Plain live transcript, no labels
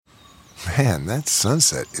Man, that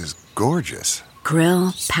sunset is gorgeous.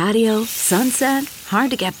 Grill, patio, sunset.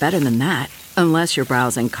 Hard to get better than that. Unless you're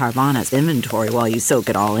browsing Carvana's inventory while you soak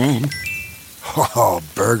it all in. Oh,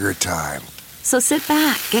 burger time. So sit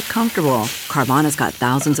back, get comfortable. Carvana's got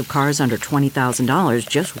thousands of cars under $20,000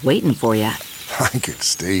 just waiting for you. I could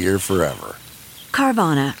stay here forever.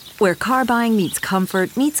 Carvana, where car buying meets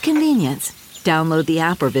comfort, meets convenience. Download the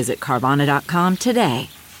app or visit Carvana.com today.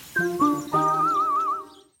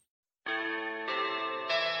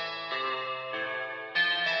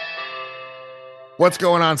 What's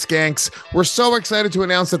going on, Skanks? We're so excited to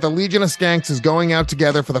announce that the Legion of Skanks is going out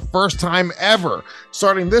together for the first time ever.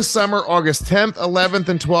 Starting this summer, August 10th, 11th,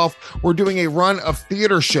 and 12th, we're doing a run of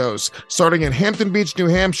theater shows, starting in Hampton Beach, New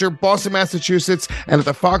Hampshire, Boston, Massachusetts, and at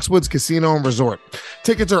the Foxwoods Casino and Resort.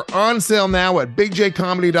 Tickets are on sale now at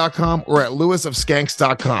bigjcomedy.com or at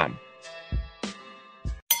lewisofskanks.com.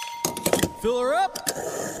 Fill her up.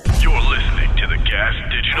 You're listening to the Gas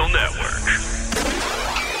Digital Network.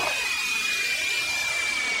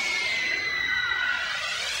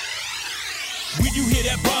 When you hear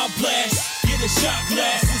that bomb blast, get a shot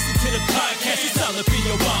glass. Listen to the podcast, it's all up in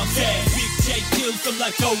your mom's ass. Big J kills them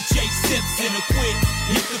like O.J. Simpson. A quit,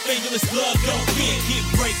 if the fingerless glove don't fit. Get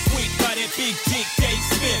break quick by that big dick Dave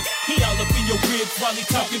Smith. He all up in your ribs while he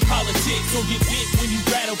talking politics. Or get bit when you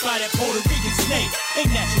rattled by that Puerto Rican snake. They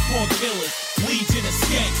natural born killers, Legion of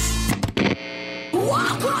Skanks.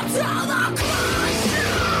 Welcome to the club.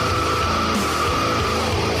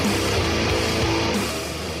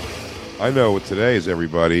 I know what today is,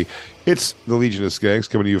 everybody. It's the Legion of Skanks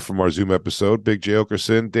coming to you from our Zoom episode. Big J.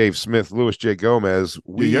 Okerson, Dave Smith, Louis J. Gomez.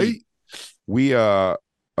 We are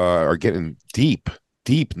getting deep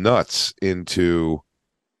nuts into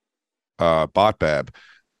Botbab.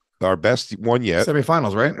 Our best one yet.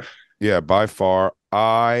 Semifinals, right? Yeah, by far.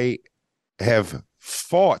 I have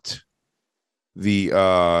fought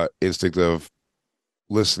the instinct of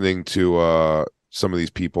listening to some of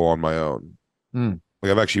these people on my own. Like,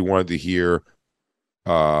 I've actually wanted to hear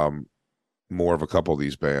more of a couple of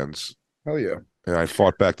these bands. Hell yeah. And I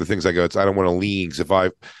fought back the things I go, I don't want to lean, because if I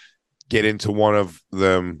get into one of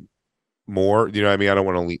them more, you know what I mean? I don't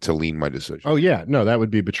want to lean my decision. Oh, yeah. No, that would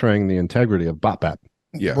be betraying the integrity of Botbap.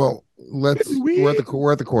 Yeah. Well, we're at the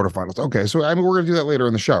quarterfinals. Okay, so I mean, we're going to do that later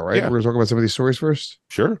in the show, right? Yeah. We're going to talk about some of these stories first.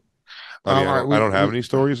 Sure. I don't have any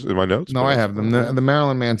stories in my notes. No, I have them. The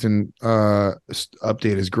Marilyn Manson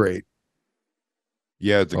update is great.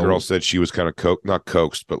 Yeah, the girl said she was kind of not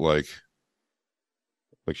coaxed, but like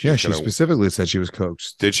she specifically said she was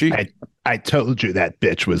coaxed. Did she? I told you that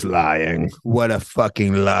bitch was lying. What a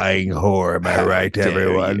fucking lying whore, am I right,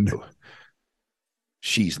 everyone? You.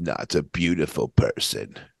 She's not a beautiful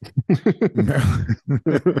person.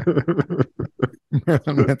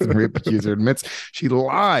 Marilyn Manson rape accuser admits she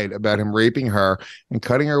lied about him raping her and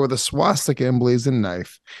cutting her with a swastika emblazoned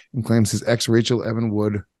knife, and claims his ex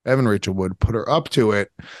Evan Rachel Wood put her up to it.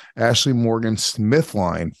 Ashley Morgan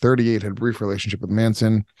Smithline, 38, had a brief relationship with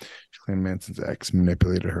Manson. She claimed Manson's ex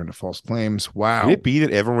manipulated her into false claims. Wow. Can it be that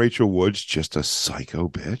Evan Rachel Wood's just a psycho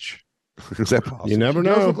bitch? Is that possible? You never She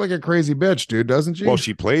know. does look like a crazy bitch, dude, doesn't she? Well,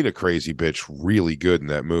 she played a crazy bitch really good in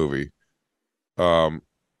that movie. So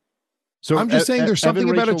I'm just saying there's something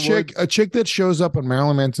about a chick that shows up on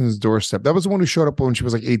Marilyn Manson's doorstep. That was the one who showed up when she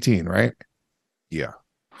was like 18, right? Yeah.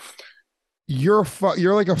 You're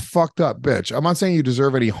like a fucked up bitch. I'm not saying you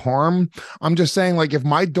deserve any harm. I'm just saying, like, if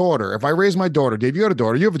I raise my daughter, Dave, you have a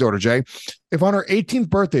daughter, Jay. If on her 18th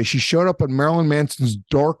birthday she showed up at Marilyn Manson's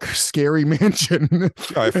dark, scary mansion and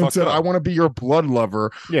said, "I want to be your blood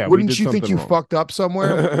lover," wouldn't you think you fucked up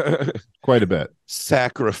somewhere? Quite a bit.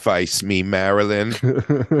 Sacrifice me, Marilyn.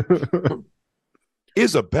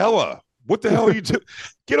 Isabella, what the hell are you doing?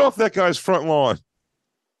 Get off that guy's front lawn.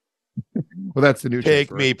 Well, that's the new Take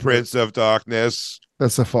chick, me, right? Prince of Darkness.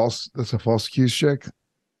 That's a false accused chick.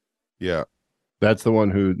 Yeah. That's the one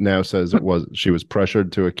who now says she was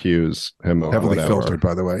pressured to accuse him of Heavily whatever. filtered,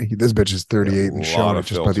 by the way. This bitch is 38 and showing it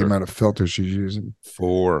just by the amount of filters she's using.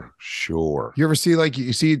 For sure. You ever see, like,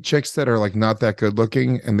 you see chicks that are like not that good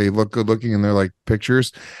looking and they look good looking and they're like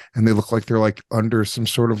pictures and they look like they're like under some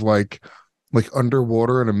sort of like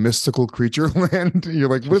underwater in a mystical creature land? You're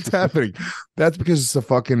like, what's happening? That's because it's a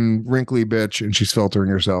fucking wrinkly bitch and she's filtering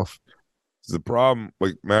herself. The problem,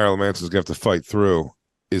 like, Marilyn Manson's gonna have to fight through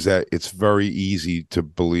is that it's very easy to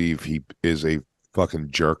believe he is a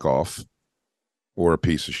fucking jerk off or a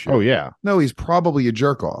piece of shit. Oh yeah. No, he's probably a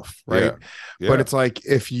jerk off, right? Yeah. But it's like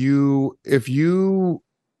if you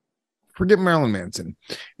forget Marilyn Manson.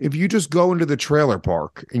 If you just go into the trailer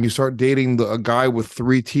park and you start dating a guy with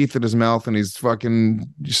 3 teeth in his mouth and he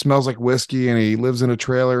smells like whiskey and he lives in a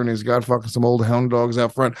trailer and he's got fucking some old hound dogs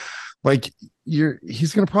out front, like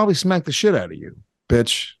he's gonna probably smack the shit out of you,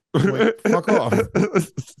 bitch. Like, fuck off.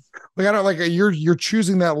 Like I don't like you're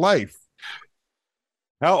choosing that life.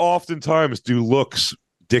 How oftentimes do looks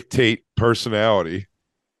dictate personality?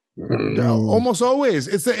 Almost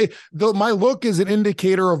always. My look is an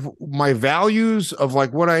indicator of my values, of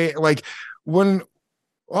like what I like. When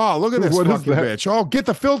look at this fucking bitch. Oh, get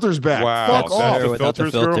the filters back. Wow, fuck off. the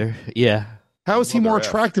filters, girl? Yeah. How is he more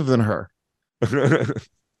attractive than her?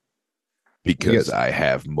 Because I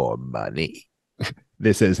have more money.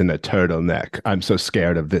 This isn't a turtleneck. I'm so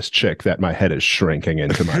scared of this chick that my head is shrinking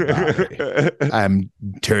into my body. I'm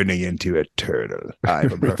turning into a turtle.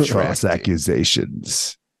 I'm false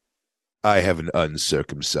accusations. I have an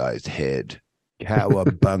uncircumcised head.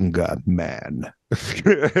 Cowabunga, man.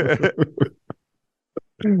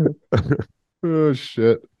 Oh,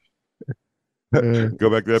 shit. Go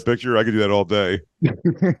back to that picture. I could do that all day.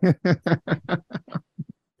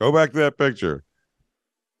 Go back to that picture.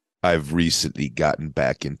 I've recently gotten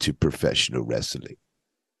back into professional wrestling.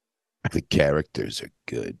 The characters are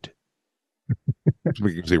good.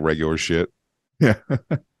 We can say regular shit. Yeah.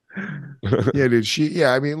 Yeah, dude.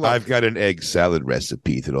 I mean, look, I've got an egg salad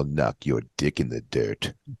recipe that'll knock your dick in the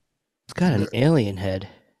dirt. It's got an alien head.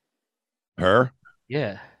 Her?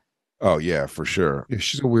 Yeah. Oh, yeah, for sure. yeah,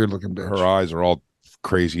 she's a weird looking bitch. Her eyes are all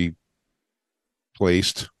crazy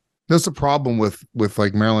placed. That's the problem with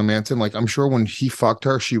like Marilyn Manson. Like, I'm sure when he fucked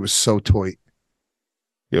her, she was so toy.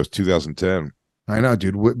 Yeah, it was 2010. I know,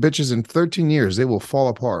 dude. Bitches in 13 years, they will fall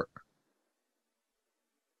apart.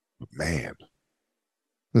 Man.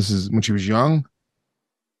 This is when she was young.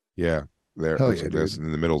 Yeah. There. Hell Looks yeah, like that's in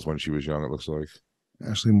the middle is when she was young, it looks like.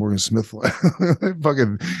 Ashley Morgan Smith.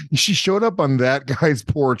 Fucking, she showed up on that guy's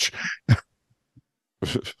porch.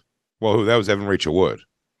 Well, that was Evan Rachel Wood.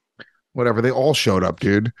 Whatever. They all showed up,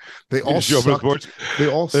 dude. They all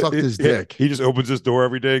sucked his dick. He just opens his door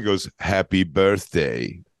every day and goes, "Happy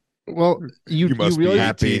birthday." Well, you must really be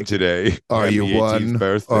happy today. Are Happy you 18th one?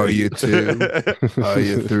 Birthday. Are you two? Are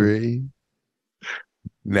you 3?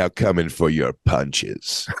 Now coming for your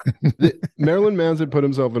punches. Marilyn Manson put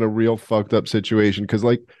himself in a real fucked up situation because,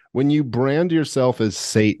 like, when you brand yourself as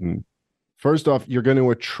Satan, first off, you're going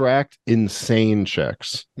to attract insane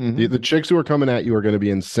chicks. Mm-hmm. The chicks who are coming at you are going to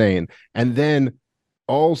be insane. And then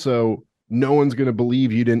also, no one's going to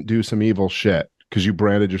believe you didn't do some evil shit because you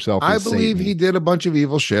branded yourself as believe Satan. he did a bunch of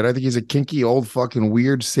evil shit. I think he's a kinky old fucking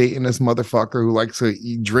weird Satanist motherfucker who likes to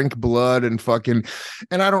drink blood and fucking.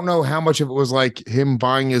 And I don't know how much of it was like him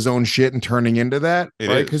buying his own shit and turning into that,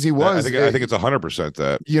 right? Because he was. I think it's 100%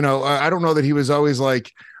 that. You know, I don't know that he was always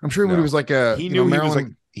like. I'm sure when he was like a. He knew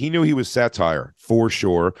he knew he was satire for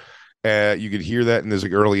sure. You could hear that in his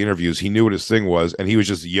like early interviews. He knew what his thing was, and he was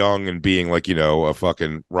just young and being like, you know, a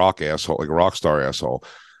fucking rock asshole, like a rock star asshole.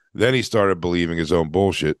 Then he started believing his own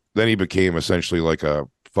bullshit. Then he became essentially like a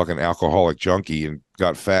fucking alcoholic junkie and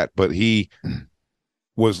got fat. But he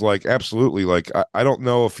was like, absolutely, like, I don't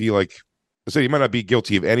know if he, like, I said he might not be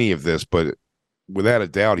guilty of any of this, but without a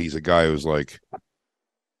doubt, he's a guy who's like,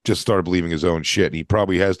 just started believing his own shit. And he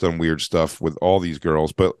probably has done weird stuff with all these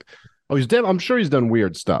girls, but. Oh, I'm sure he's done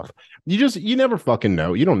weird stuff. You never fucking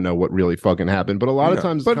know. You don't know what really fucking happened. But a lot of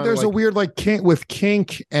times, but there's a weird like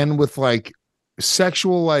kink and with like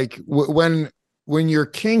sexual, like when your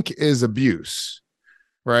kink is abuse,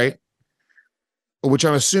 right? Which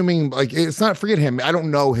I'm assuming, like, it's not, forget him. I don't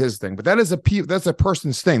know his thing, but that's a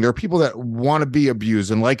person's thing. There are people that want to be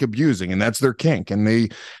abused and like abusing, and that's their kink, and they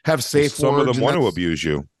have safe Some words. of them want to abuse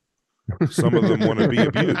you. Some of them want to be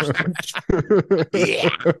abused. Yeah.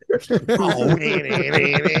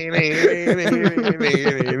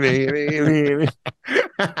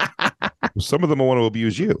 Some of them want to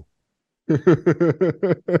abuse you.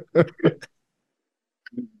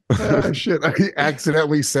 Shit, I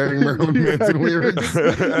accidentally sang Marilyn Manson lyrics.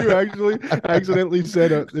 You actually accidentally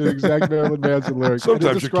said the exact Marilyn Manson lyrics.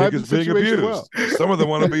 Sometimes your kink is being abused. Well. Some of them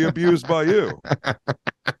want to be abused by you.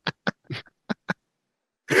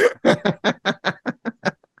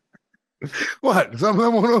 What? Some of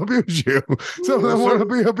them want to abuse you. Some of them want to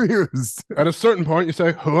be abused. At a certain point, you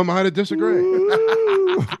say, "Who am I to disagree?"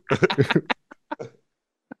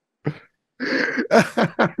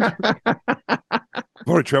 I've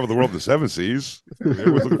already traveled the world in the 7 seas.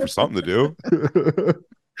 Everyone's looking for something to do.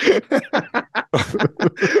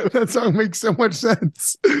 That song makes so much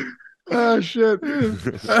sense. Oh shit.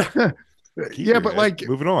 Yeah, but like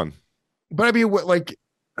moving on. But I mean, what, like,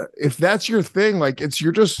 if that's your thing, like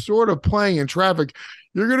you're just sort of playing in traffic.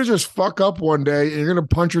 You're gonna just fuck up one day and you're gonna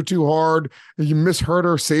punch her too hard and you misheard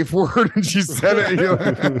her safe word and she said it.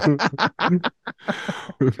 And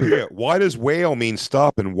Yeah. Why does whale mean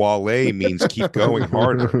stop and wale means keep going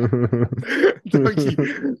harder?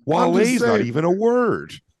 Wale's not even a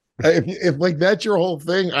word. If like that's your whole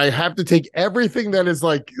thing, I have to take everything that is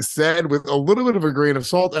like said with a little bit of a grain of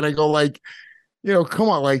salt, and I go like, come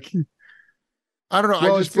on, like. I don't know.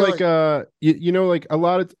 Well, I just it's feel like like a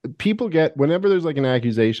lot of people get whenever there's like an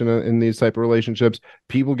accusation in these type of relationships,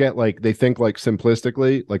 people get like they think like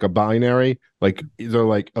simplistically, like a binary, like they're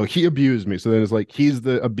like, oh, he abused me. So then it's like he's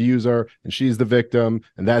the abuser and she's the victim,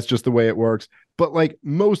 and that's just the way it works. But like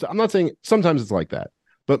I'm not saying sometimes it's like that,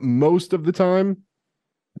 but most of the time,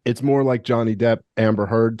 it's more like Johnny Depp, Amber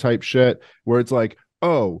Heard type shit, where it's like,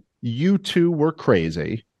 oh, you two were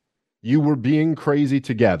crazy, you were being crazy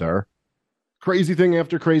together. Crazy thing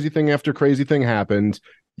after crazy thing after crazy thing happened.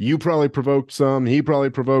 You probably provoked some. He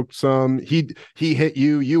probably provoked some. He hit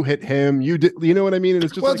you. You hit him. You did. You know what I mean? And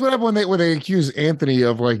it's just that's what happened when they accused Anthony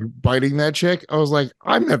of like biting that chick. I was like,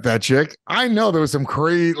 I met that chick. I know there was some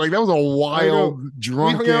crazy, like that was a wild,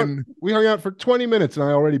 drunken. We hung out for 20 minutes and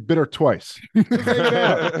I already bit her twice.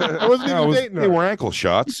 I wasn't even dating her. They were ankle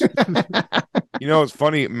shots. It's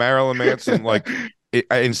funny. Marilyn Manson, like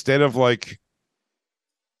instead of like.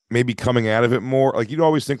 Maybe coming out of it more, like you'd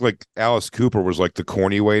always think like Alice Cooper was like the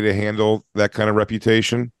corny way to handle that kind of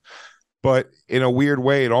reputation, but in a weird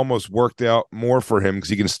way it almost worked out more for him because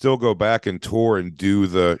he can still go back and tour and do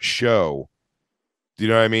the show. Do you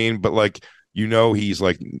know what I mean? But like he's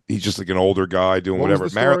just like an older guy doing whatever.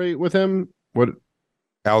 Was the story with him? What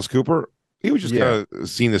Alice Cooper? He was just kind of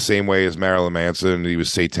seen the same way as Marilyn Manson, and he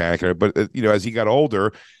was satanic. But as he got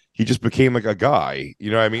older, he just became like a guy.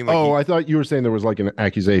 You know what I mean? Like I thought you were saying there was like an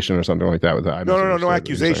accusation or something like that with that. No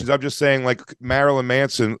accusations. I'm just saying like Marilyn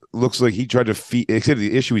Manson looks like he tried to feed.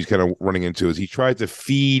 The issue he's kind of running into is he tried to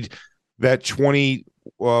feed that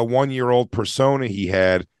 21-year-old persona he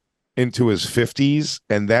had into his 50s,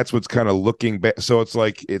 and that's what's kind of looking back. So it's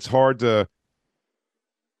like it's hard to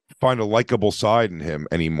find a likable side in him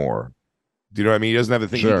anymore. Do you know what I mean? He doesn't have the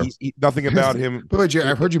thing. Sure. Nothing about him. But Jay,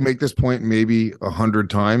 I've heard you make this point maybe 100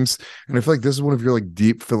 times, and I feel like this is one of your like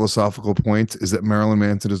deep philosophical points: is that Marilyn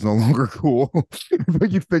Manson is no longer cool.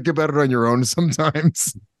 Like you think about it on your own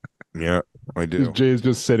sometimes. Yeah, I do. Jay's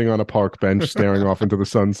just sitting on a park bench, staring off into the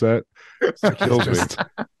sunset.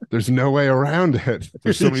 There's no way around it.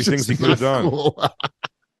 There's so many things he could have done. Cool.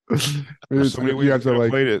 There's so many ways you could have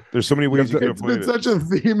played it. There's so many ways you could have played it. It's been such a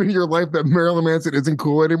theme in your life that Marilyn Manson isn't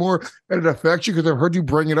cool anymore, and it affects you because I've heard you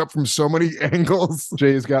bring it up from so many angles.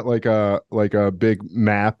 Jay's got like a big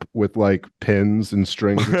map with like pins and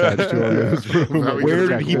strings attached to him. Where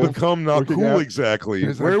did he become not cool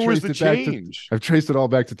exactly? Where was the change? I've traced it all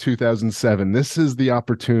back to 2007. This is the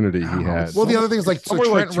opportunity he had. Well, the other thing is like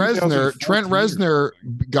Trent Reznor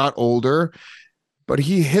got older. But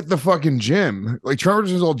he hit the fucking gym. Like Trent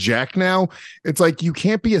Reznor's all jacked now. It's like you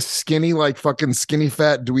can't be a skinny, like fucking skinny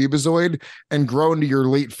fat dweebazoid and grow into your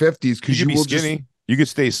late 50s because you will skinny. You could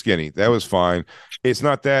stay skinny. That was fine. It's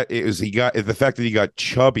not that. It was the fact that he got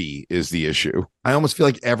chubby is the issue. I almost feel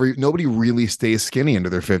like nobody really stays skinny into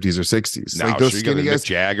their 50s or 60s. No, like those skinny guys,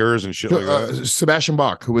 Jaggers and shit like that. Sebastian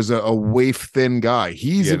Bach, who was a waif thin guy,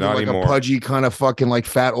 he's even like anymore. A pudgy kind of fucking like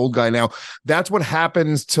fat old guy now. That's what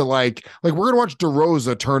happens to like we're gonna watch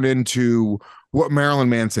DeRosa turn into what Marilyn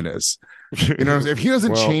Manson is. You know, if he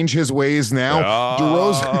doesn't change his ways now,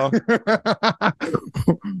 DeRosa.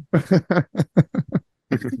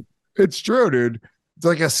 It's true, dude. It's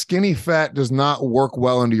like a skinny fat does not work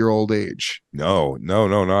well into your old age. No,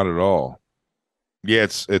 not at all. Yeah,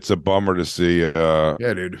 it's a bummer to see. Yeah,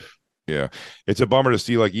 dude. Yeah, it's a bummer to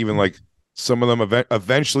see. Like even like some of them.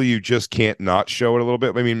 Eventually, you just can't not show it a little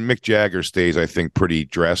bit. I mean, Mick Jagger stays, I think, pretty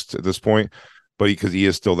dressed at this point, but because he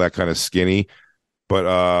is still that kind of skinny.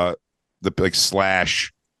 But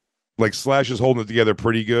Slash is holding it together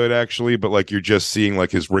pretty good actually. But like you're just seeing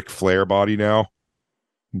like his Ric Flair body now.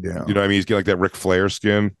 Yeah, you know what I mean? He's getting like that Ric Flair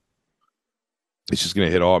skin. It's just gonna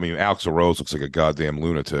hit all. I mean, Axl Rose looks like a goddamn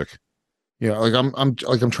lunatic. Yeah, like I'm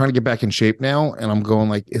trying to get back in shape now, and I'm going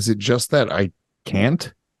like, is it just that I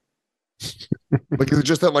can't? Like, is it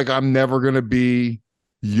just that like I'm never gonna be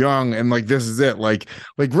young and like this is it? Like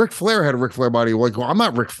Ric Flair had a Ric Flair body. Like, well, I'm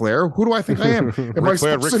not Ric Flair. Who do I think I am? Am I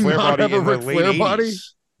supposed to not have a Ric Flair body?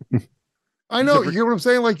 I know, you know what I'm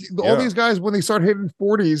saying? Like all these guys, when they start hitting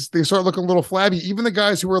 40s, they start looking a little flabby. Even the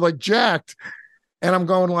guys who were like jacked. And I'm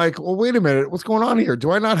going like, well, wait a minute. What's going on here?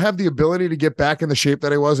 Do I not have the ability to get back in the shape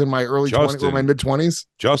that I was in my early 20s or my mid 20s?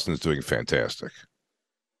 Justin's doing fantastic.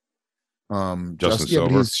 Justin yeah,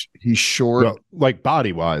 but Silver. he's short. No, like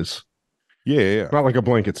body wise, Yeah. not like a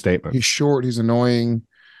blanket statement. He's short. He's annoying.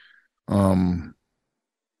 You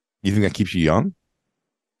think that keeps you young?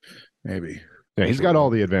 Maybe. Yeah, he's got all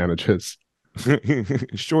the advantages.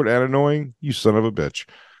 Short and annoying, you son of a bitch.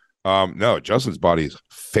 No, Justin's body is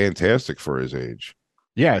fantastic for his age.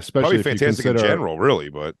 Yeah, especially Probably if you fantastic in consider, general, really.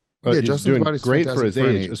 But Yeah, he's Justin's doing body's great for his fantastic for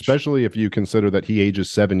an age, age. especially if you consider that he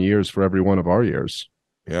ages 7 years for every one of our years.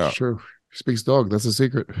 yeah, Sure. He speaks dog. That's a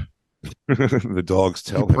secret. the dogs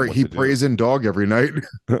tell him. He prays in dog every night.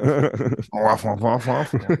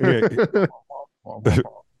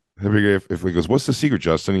 If he goes, "What's the secret,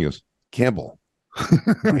 Justin?" He goes, "Campbell."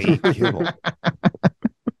 I hate Campbell.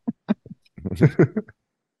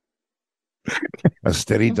 A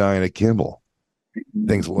steady diet of Campbell.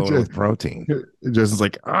 Things loaded with protein. Justin's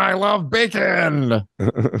like, I love bacon.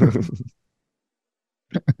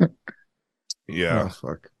 Yeah, Oh,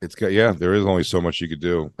 fuck. it's got. There is only so much you could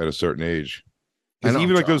do at a certain age. I Because know,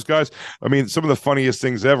 even like John. those guys, I mean, some of the funniest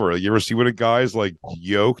things ever. You ever see when a guy's like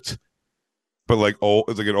yoked, but like old,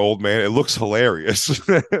 it's like an old man. It looks hilarious.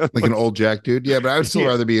 Like an old Jack dude. Yeah, but I would still Yeah.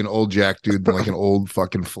 rather be an old Jack dude than like an old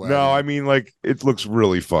fucking flat. No, I mean, like it looks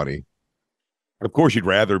really funny. Of course, you'd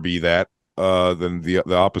rather be that than the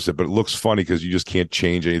opposite, but it looks funny because you just can't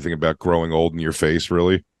change anything about growing old in your face,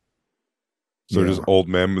 really. So Yeah. just old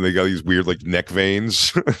men, and they got these weird like neck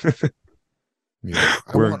veins, Yeah.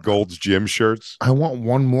 wearing Gold's Gym shirts. I want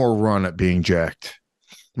one more run at being jacked.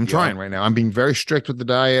 I'm Yeah. trying right now. I'm being very strict with the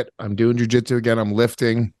diet. I'm doing jujitsu again. I'm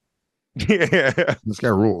lifting. Yeah, This guy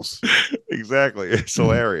rules. exactly. It's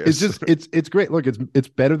hilarious. It's just it's great. Look, it's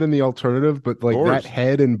better than the alternative, but like course. that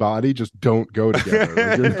head and body just don't go together.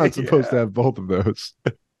 Like, you're not supposed to have both of those.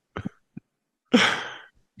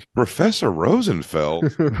 Professor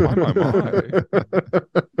Rosenfeld.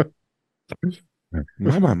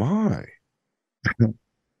 My.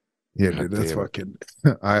 Yeah, God dude, that's damn it. fucking.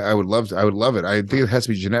 I would love to. I would love it. I think it has to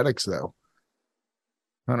be genetics, though.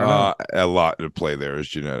 I don't know. A lot to play there is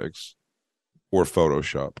genetics or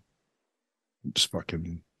Photoshop. Just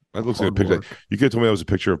fucking That looks like a hard picture. work. You could have told me that was a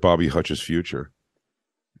picture of Bobby Hutch's future.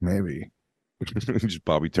 Maybe. Just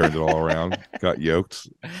Bobby turned it all around, got yoked.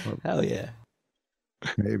 Hell yeah.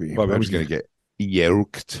 Maybe. Bobby Hutch is going to get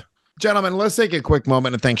yoked. Gentlemen, let's take a quick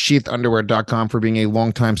moment and thank sheathunderwear.com for being a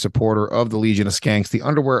longtime supporter of the Legion of Skanks, the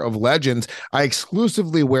underwear of legends. I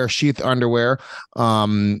exclusively wear Sheath underwear.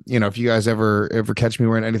 If you guys ever catch me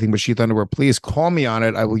wearing anything but Sheath underwear, please call me on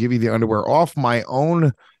it. I will give you the underwear off my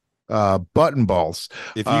own button balls.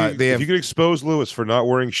 If you, They if have you could expose Lewis for not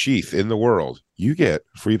wearing sheath in the world, you get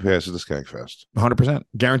free passes to Skankfest. 100%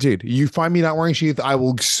 guaranteed. You find me not wearing Sheath, I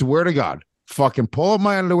will swear to God, fucking pull up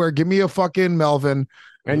my underwear, give me a fucking Melvin,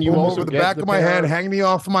 And you pull 'em also over the get back the of my pair- head, hang me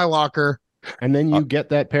off of my locker. And then you get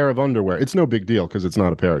that pair of underwear. It's no big deal because it's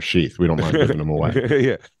not a pair of sheath. We don't mind giving them away.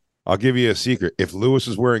 Yeah. I'll give you a secret. If Lewis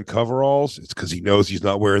is wearing coveralls, it's because he knows he's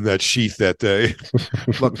not wearing that sheath that day.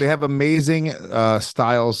 Look, they have amazing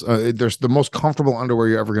styles. There's the most comfortable underwear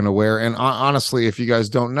you're ever going to wear. And honestly, if you guys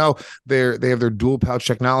don't know, they have their dual pouch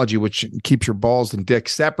technology, which keeps your balls and dick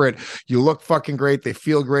separate. You look fucking great. They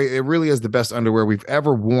feel great. It really is the best underwear we've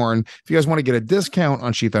ever worn. If you guys want to get a discount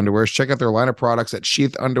on Sheath Underwear, check out their line of products at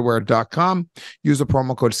sheathunderwear.com. Use the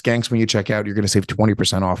promo code SKANKS when you check out. You're going to save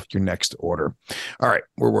 20% off your next order. All right,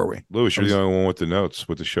 where were we? Lewis, you're the only one with the notes,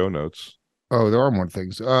 with the show notes. Oh, there are more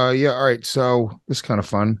things. Yeah. All right. So this is kind of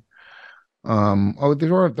fun. There aren't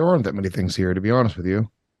that many things here, to be honest with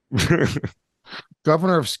you.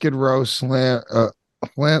 Governor of Skid Row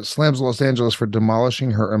slams Los Angeles for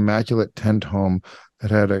demolishing her immaculate tent home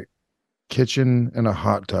that had a kitchen and a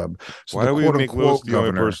hot tub. So Why the do we make Lewis quote-unquote the only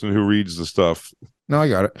governor. person who reads the stuff? No, I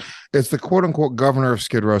got it. It's the quote unquote governor of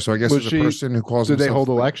Skid Row. So I guess Was it's a she- person who calls Did they themselves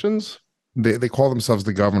hold elections? They call themselves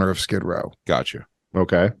the governor of Skid Row. Gotcha.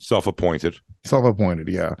 Okay. Self-appointed. Self-appointed,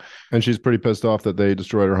 yeah. And she's pretty pissed off that they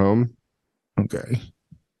destroyed her home. Okay.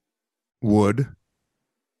 Wood.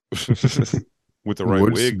 With the right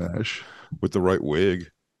Wood wig. smash. With the right wig.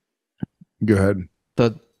 Go ahead.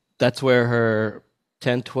 That's where her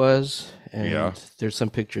tent was, and Yeah. there's some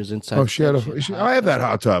pictures inside. Oh, the I have that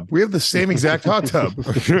hot tub. We have the same exact hot tub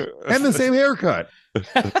and the same haircut.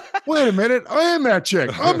 Wait a minute. I am that chick.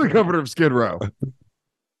 I'm the governor of Skid Row.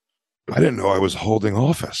 I didn't know I was holding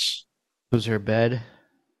office. Was her bed?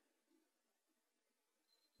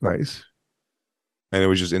 Nice. And it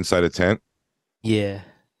was just inside a tent. Yeah.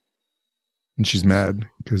 And she's mad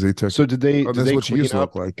because they took. So did they? Oh, did this is they what she clean used to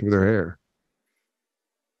up? look like with her hair.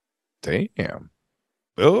 Damn.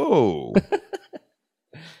 Oh.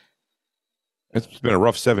 It's been a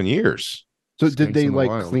rough 7 years. So did Stinks they in the like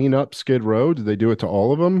wild. clean up Skid Row? Did they do it to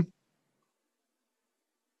all of them?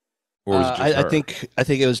 Or was it just I her?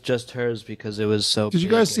 think it was just hers because it was so. Did you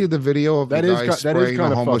guys see the video of That the is guy that is spraying kinda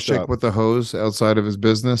the homeless fucked chick up. with the hose outside of his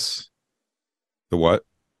business? The what?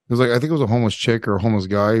 It was like, I think it was a homeless chick or a homeless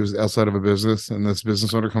guy who was outside of a business, and this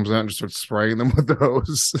business owner comes out and just starts spraying them with the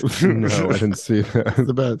hose. No, I didn't see that. It's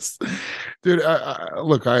the best, dude.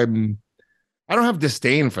 Look, I don't have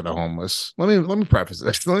disdain for the homeless. Let me preface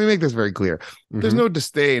this. Let me make this very clear. There's no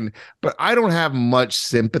disdain, but I don't have much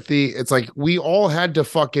sympathy. It's like we all had to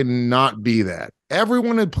fucking not be that.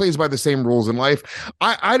 Everyone plays by the same rules in life.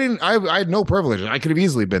 I had no privilege. I could have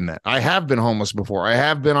easily been that. I have been homeless before. I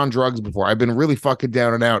have been on drugs before. I've been really fucking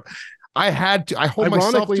down and out. I hold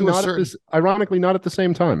myself to a certain. Ironically, not at the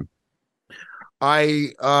same time.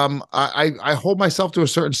 I hold myself to a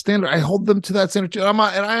certain standard. I hold them to that standard.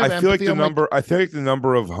 I feel like the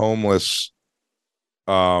number of homeless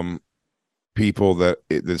people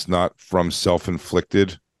that's not from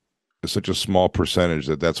self-inflicted is such a small percentage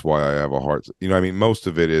that's why I have a heart. You know, I mean, most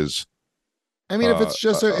of it is. I mean, if it's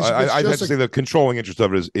just I'd have to say the controlling interest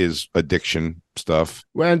of it is addiction stuff.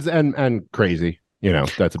 And crazy. You know,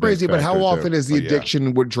 that's a crazy, big but how often too. is the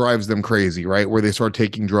addiction what drives them crazy, right? Where they start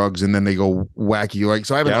taking drugs and then they go wacky. Like,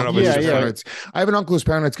 so I have an uncle who's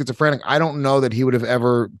paranoid schizophrenic. I don't know that he would have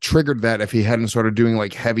ever triggered that if he hadn't started doing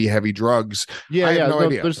like heavy drugs. I have no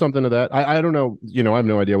idea. There's something to that. I don't know. You know, I have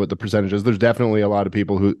no idea what the percentage is. There's definitely a lot of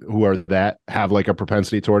people who are that have like a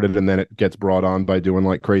propensity toward it, and then it gets brought on by doing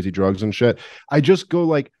like crazy drugs and shit. I just go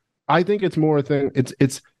like, I think it's more a thing.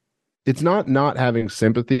 It's not having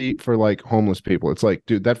sympathy for like homeless people. It's like,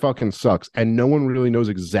 dude, that fucking sucks. And no one really knows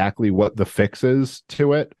exactly what the fix is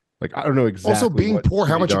to it. Like, I don't know exactly. Also, being poor,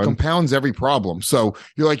 how much it compounds every problem. So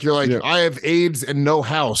you're like, yeah. I have AIDS and no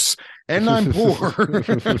house and I'm poor.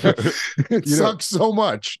 It sucks so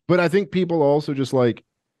much. But I think people also just like,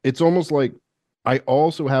 it's almost like I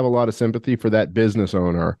also have a lot of sympathy for that business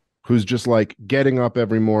owner who's just like getting up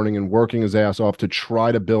every morning and working his ass off to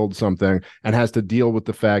try to build something and has to deal with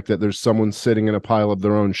the fact that there's someone sitting in a pile of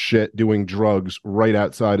their own shit doing drugs right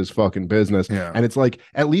outside his fucking business. Yeah. And it's like,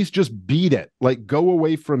 at least just beat it. Like, go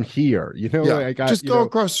away from here. You know, just go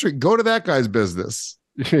across the street. Go to that guy's business.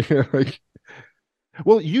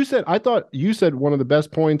 Well, I thought you said one of the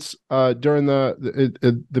best points during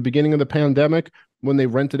the beginning of the pandemic when they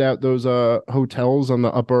rented out those hotels on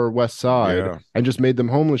the Upper West Side and just made them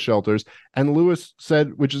homeless shelters. And Lewis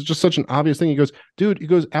said, which is just such an obvious thing, he goes,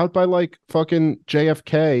 dude, out by like fucking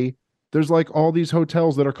JFK, there's like all these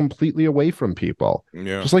hotels that are completely away from people.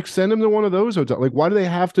 Yeah. Just like send them to one of those hotels. Like, why do they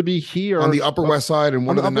have to be here? On the Upper West Side and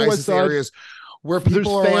one of the nicest areas where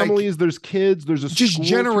people there's families, there's kids, there's a just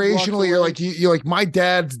generationally. You're like, my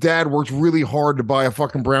dad's dad worked really hard to buy a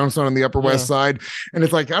fucking brownstone on the Upper West Side. And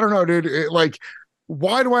it's like, I don't know, dude,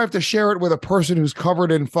 why do I have to share it with a person who's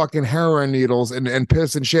covered in fucking heroin needles and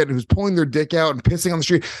piss and shit, who's pulling their dick out and pissing on the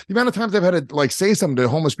street? The amount of times I've had to like say something to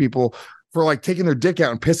homeless people for like taking their dick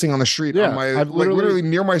out and pissing on the street on my literally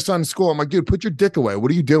near my son's school. I'm like, dude, put your dick away. What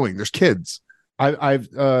are you doing? There's kids. I've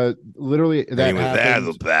literally that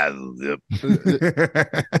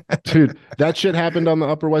dude, that shit happened on the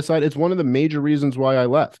Upper West Side. It's one of the major reasons why I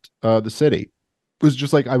left the city. It was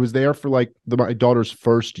just like I was there for like my daughter's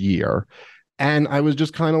first year. And I was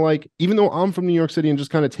just kind of like, even though I'm from New York City and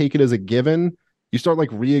just kind of take it as a given, you start like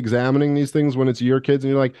re-examining these things when it's your kids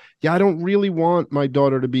and you're like, yeah, I don't really want my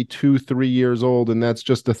daughter to be 2-3 years old. And that's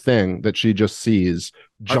just a thing that she just sees.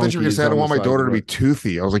 I thought you were going to say, I don't want my daughter to be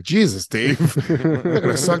toothy. I was like, Jesus, Dave, I'm not going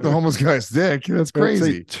to suck the homeless guy's dick. That's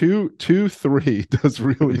crazy. 2-3 does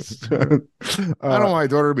really. I don't want my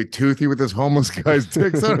daughter to be toothy with this homeless guy's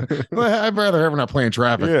dick. So I'd rather have her not playing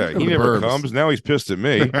traffic. Yeah, he never comes. Now he's pissed at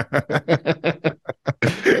me.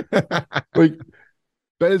 Like,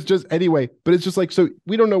 but it's just anyway. But it's just like, so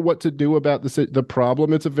we don't know what to do about the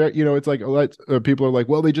problem. It's a very, it's like people are like,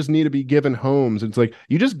 well, they just need to be given homes. It's like,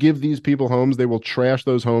 you just give these people homes, they will trash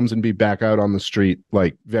those homes and be back out on the street.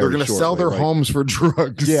 Like they're going to sell their homes for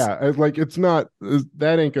drugs. Yeah, like it's not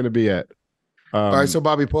that ain't going to be it. All right, so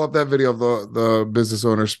Bobby, pull up that video of the business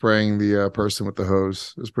owner spraying the person with the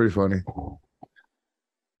hose. It was pretty funny.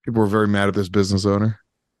 People were very mad at this business owner.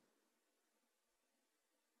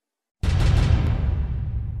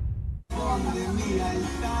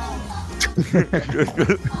 He's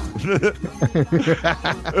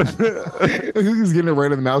getting it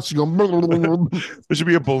right in the mouth. She's going. There should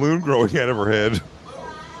be a balloon growing out of her head.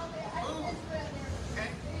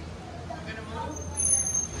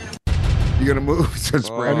 You're gonna move.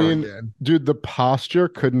 I mean, dude, the posture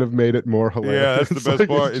couldn't have made it more hilarious. Yeah, that's the best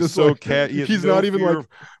part. It's so cat. He's not even like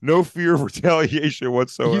no fear of retaliation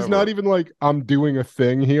whatsoever. He's not even like, I'm doing a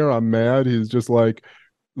thing here. I'm mad. He's just like,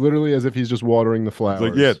 literally as if he's just watering the flowers.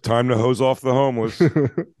 It's like, yeah, time to hose off the homeless.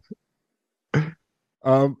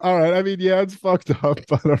 All right. I mean, yeah, it's fucked up.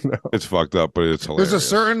 I don't know. It's fucked up, but it's hilarious. There's a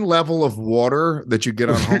certain level of water that you get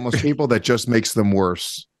on homeless people that just makes them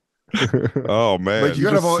worse. Oh man, Like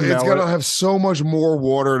it's gotta have so much more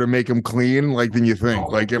water to make them clean, like than you think.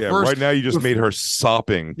 Like at first, right now you just made her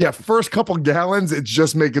sopping. Yeah, first couple gallons, it's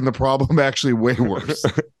just making the problem actually way worse.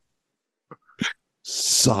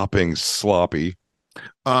 Sopping sloppy.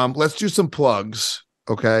 Let's do some plugs.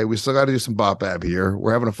 Okay, we still got to do some bop ab here.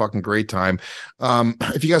 We're having a fucking great time.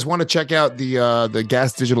 If you guys want to check out the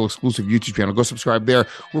Gas Digital exclusive YouTube channel, go subscribe there.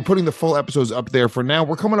 We're putting the full episodes up there for now.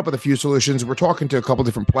 We're coming up with a few solutions. We're talking to a couple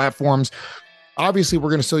different platforms. Obviously, we're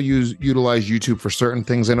going to still utilize YouTube for certain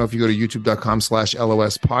things. I know if you go to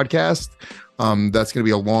youtube.com/LOS podcast, that's going to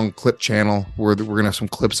be a long clip channel where we're going to have some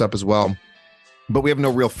clips up as well. But we have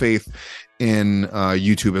no real faith in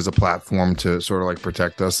YouTube as a platform to sort of like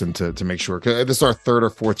protect us and to make sure, because this is our third or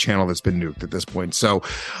fourth channel that's been nuked at this point. So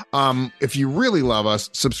if you really love us,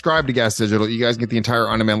 subscribe to Gas Digital. You guys get the entire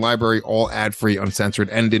on-demand library, all ad-free, uncensored,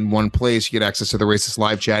 and in one place. You get access to the Racist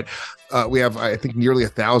live chat. We have, I think, nearly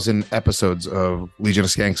 1,000 episodes of Legion of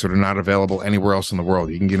Skanks that are not available anywhere else in the world.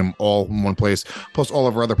 You can get them all in one place, plus all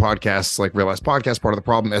of our other podcasts like Real Ass Podcast, Part of the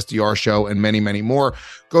Problem, SDR Show, and many, many more.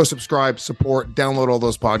 Go subscribe, support, download all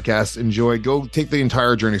those podcasts, enjoy. Go take the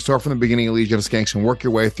entire journey. Start from the beginning of Legion of Skanks and work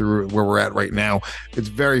your way through where we're at right now. It's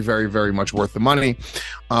very, very, very much worth the money.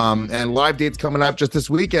 And live dates coming up just this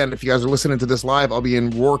weekend. If you guys are listening to this live, I'll be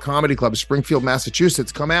in Roar Comedy Club, Springfield,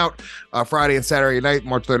 Massachusetts. Come out Friday and Saturday night,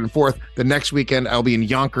 March 3rd and 4th. The next weekend, I'll be in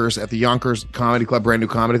Yonkers at the Yonkers Comedy Club, brand new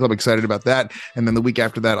comedy club. Excited about that. And then the week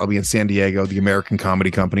after that, I'll be in San Diego, the American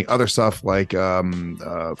Comedy Company. Other stuff like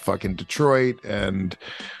fucking Detroit and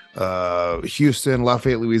Houston,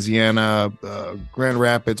 Lafayette, Louisiana, Grand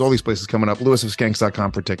Rapids, all these places coming up.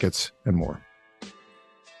 lewisofskanks.com for tickets and more.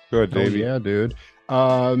 Good, Davey. Yeah, dude.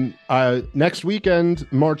 Next weekend,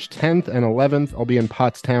 March 10th and 11th, I'll be in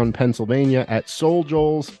Pottstown, Pennsylvania at Soul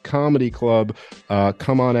Joel's Comedy Club.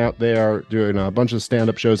 Come on out there, doing a bunch of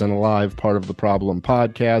stand-up shows and a live Part of the Problem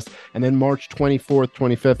podcast. And then March 24th,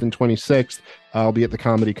 25th, and 26th, I'll be at the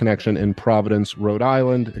Comedy Connection in Providence, Rhode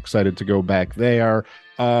Island. Excited to go back there.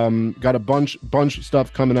 Got a bunch of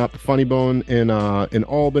stuff coming up. Funny Bone in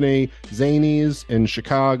Albany, Zanies in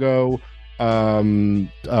Chicago,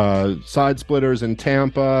 Side Splitters in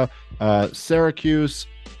Tampa, Syracuse,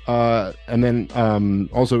 and then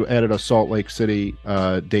also added a Salt Lake City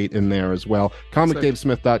date in there as well.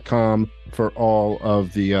 ComicDaveSmith.com for all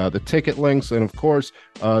of the ticket links. And of course,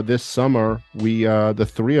 this summer, we the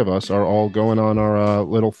three of us are all going on our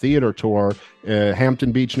little theater tour,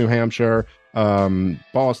 Hampton Beach, New Hampshire,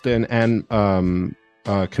 Boston, and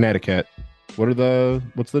Connecticut. What's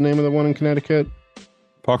the name of the one in Connecticut?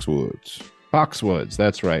 Foxwoods,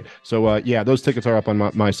 that's right. So yeah, those tickets are up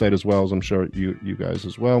on my site as well, as I'm sure you guys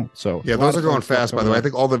as well. So yeah, those are going fast, by the way. I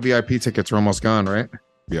think all the VIP tickets are almost gone, right?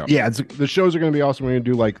 Yeah, the shows are going to be awesome. We're going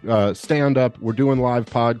to do like stand up. We're doing live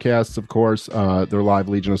podcasts, of course. They're live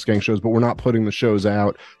Legion of Skank shows, but we're not putting the shows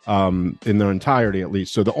out in their entirety, at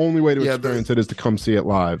least. So the only way to experience it is to come see it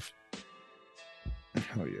live.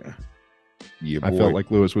 Oh yeah. Yeah, I felt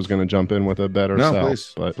like Lewis was going to jump in with a better sell,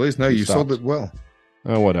 but please, no, you sold it well.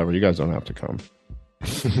 Whatever. You guys don't have to come.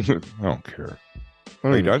 I don't care. I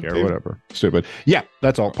don't even care. Whatever. Stupid. Yeah,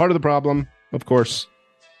 that's all. Part of the problem, of course.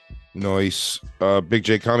 Nice.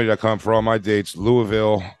 BigJComedy.com for all my dates.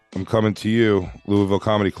 Louisville, I'm coming to you. Louisville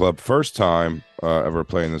Comedy Club. First time ever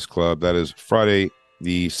playing this club. That is Friday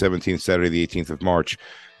the 17th, Saturday the 18th of March.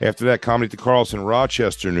 After that, Comedy at the Carlson,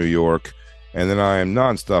 Rochester, New York. And then I am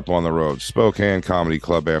nonstop on the road. Spokane Comedy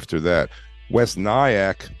Club after that. West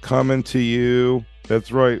Nyack coming to you.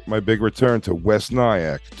 That's right. My big return to West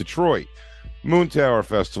Nyack. Detroit. Moon Tower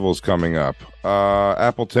Festival's coming up.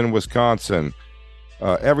 Appleton, Wisconsin.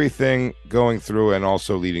 Everything going through and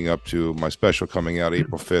also leading up to my special coming out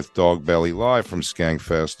April 5th, Dog Belly Live from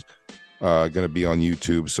Skankfest. Going to be on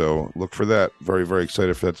YouTube, so look for that. Very, very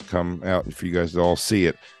excited for that to come out and for you guys to all see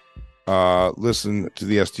it. Listen to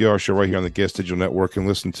the SDR show right here on the Gas Digital Network and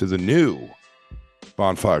listen to the new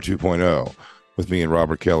Bonfire 2.0 with me and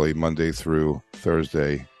Robert Kelly Monday through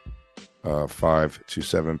Thursday, 5 to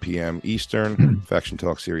 7 p.m. Eastern. Faction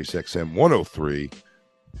Talk Series XM 103.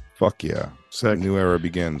 Fuck yeah. Sick. New era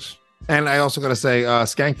begins. And I also got to say,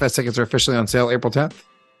 Skankfest tickets are officially on sale April 10th.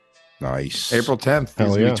 Nice. April 10th. It's Hell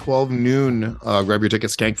going to yeah. be 12 noon. Grab your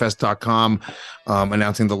tickets, skankfest.com.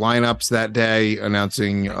 Announcing the lineups that day,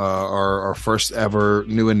 announcing our first ever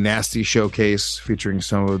new and nasty showcase featuring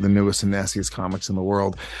some of the newest and nastiest comics in the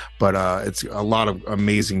world. But it's a lot of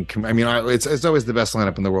amazing. It's always the best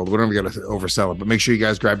lineup in the world. We're never going to oversell it, but make sure you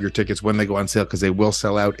guys grab your tickets when they go on sale because they will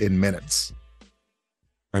sell out in minutes.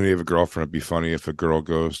 I know you have a girlfriend. It'd be funny if a girl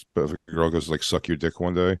goes like suck your dick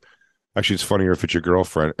one day. Actually, it's funnier if it's your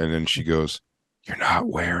girlfriend, and then she goes, "You're not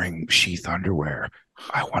wearing sheath underwear.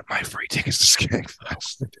 I want my free tickets to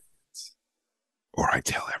Skankfest." Or I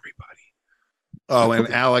tell everybody. Oh,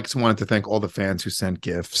 and Alex wanted to thank all the fans who sent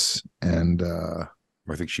gifts, and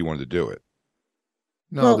I think she wanted to do it.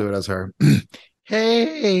 no, I'll do it as her.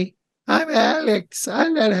 Hey, I'm Alex. I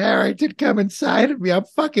let Harrington come inside of me. I'm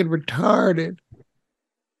fucking retarded.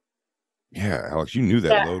 Yeah, Alex, you knew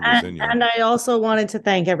that load was in you. And I also wanted to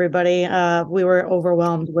thank everybody. We were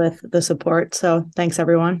overwhelmed with the support, so thanks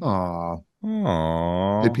everyone. Aw.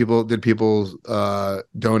 Aww. Did people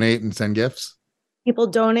donate and send gifts? People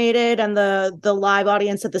donated, and the live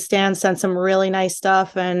audience at the stand sent some really nice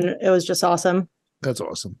stuff, and it was just awesome. That's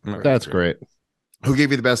awesome. That's great. Who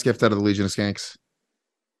gave you the best gift out of the Legion of Skanks?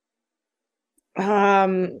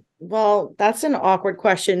 Well, that's an awkward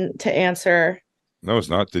question to answer. No, it's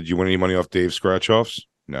not. Did you win any money off Dave's scratch-offs?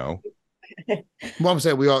 No. Well, I'm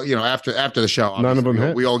saying we all, after the show, None of them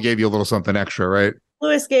hit. we all gave you a little something extra, right?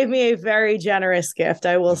 Lewis gave me a very generous gift.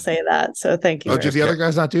 I will say that. So thank you. Oh, did the other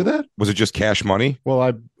guys not do that? Was it just cash money?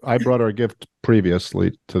 Well, I brought her a gift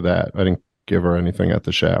previously to that. I didn't give her anything at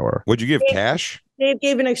the shower. What'd you give? Cash? Dave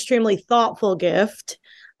gave an extremely thoughtful gift.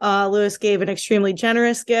 Lewis gave an extremely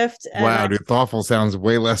generous gift. And Wow, dude, thoughtful sounds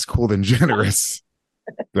way less cool than generous.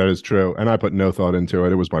 That is true. And I put no thought into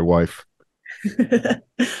it. It was my wife.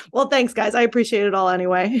 Well, thanks, guys. I appreciate it all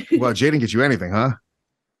anyway. Well, Jay didn't get you anything, huh?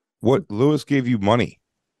 What? Lewis gave you money.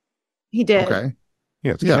 He did. Okay.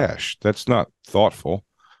 Yeah, it's cash. That's not thoughtful.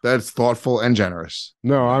 That's thoughtful and generous.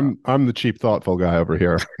 No, I'm the cheap, thoughtful guy over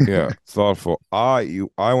here. Yeah, thoughtful. I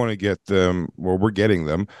want to get them, well, we're getting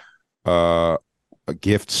them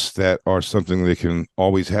gifts that are something they can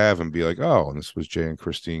always have and be like, oh, and this was Jay and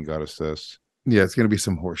Christine got us this. Yeah, it's going to be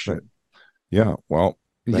some horseshit. Yeah, well,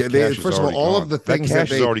 First of all of the things that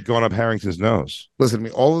cash has already gone up Harrington's nose. Listen to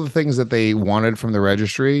me. All of the things that they wanted from the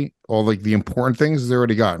registry, all like the important things, they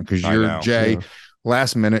already gotten because you're Jay. Yeah.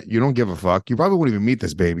 Last minute, you don't give a fuck. You probably wouldn't even meet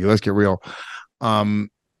this baby. Let's get real. And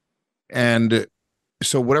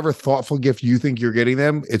so whatever thoughtful gift you think you're getting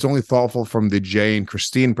them, it's only thoughtful from the Jay and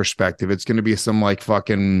Christine perspective. It's going to be some like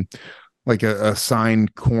fucking like a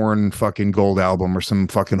signed Korn fucking gold album or some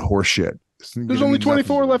fucking horse shit. There's only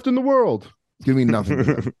 24 left in the world. It's gonna be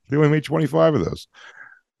nothing. They only made 25 of those.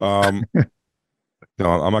 No,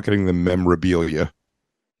 I'm not getting the memorabilia.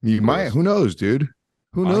 You might. Who knows, dude?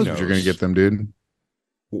 Who knows what you're gonna get them, dude?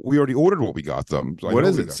 We already ordered what we got them. So what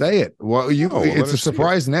is it? Say it. Well, it's a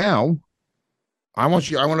surprise now. I want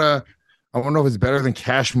to know if it's better than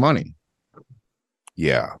cash money.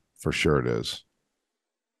 Yeah, for sure it is.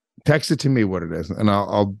 Text it to me what it is, and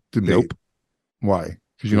I'll debate. Nope. Why?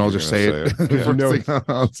 Because I'll just say it.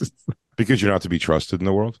 Because you're not to be trusted in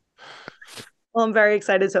the world. Well, I'm very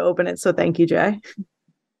excited to open it. So thank you, Jay.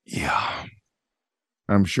 Yeah.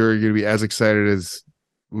 I'm sure you're going to be as excited as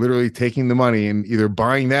literally taking the money and either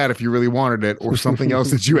buying that if you really wanted it or something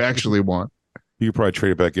else that you actually want. You could probably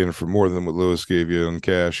trade it back in for more than what Lewis gave you in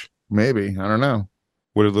cash. Maybe. I don't know.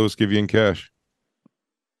 What did Lewis give you in cash?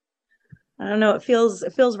 I don't know. It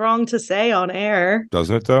feels wrong to say on air.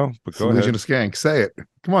 Doesn't it though? But go ahead. Legion of Skank. Say it.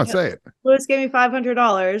 Come on, say it. Lewis gave me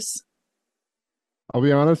 $500. I'll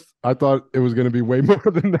be honest. I thought it was going to be way more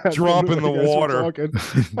than that. Drop in the water. I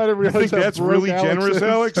didn't realize think that's really generous,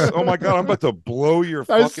 Alex. Oh my God, I'm about to blow your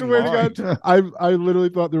fucking mind. I swear to God, I literally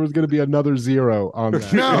thought there was going to be another zero on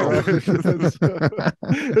that. No.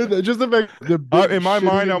 Just the fact. In my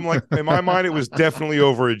mind, I'm like, in my mind, it was definitely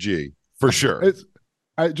over a G for sure.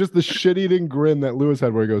 Just the shit-eating grin that Lewis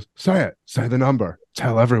had where he goes, say it, say the number,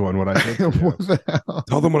 tell everyone what I did. What the hell?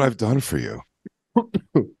 Tell them what I've done for you.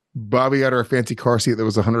 Bobby got her a fancy car seat that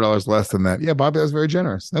was $100 less than that. Yeah, Bobby was very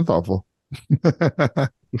generous and thoughtful.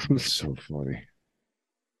 So funny.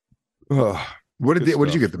 What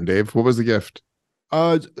did you get them, Dave? What was the gift?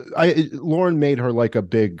 Lauren made her like a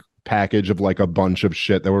big package of like a bunch of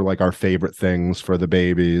shit that were like our favorite things for the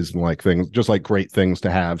babies and like things, just like great things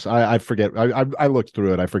to have. So I forget. I looked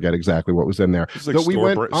through it. I forget exactly what was in there. It's like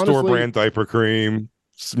store brand diaper cream,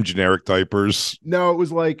 some generic diapers. No, it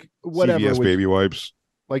was like whatever. CVS baby wipes.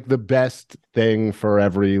 like the best thing for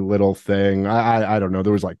every little thing. I don't know.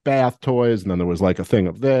 There was like bath toys, and then there was like a thing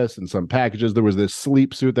of this and some packages. There was this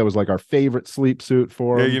sleep suit that was like our favorite sleep suit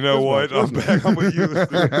for him. Yeah, you know what? I'm back. I'm with you.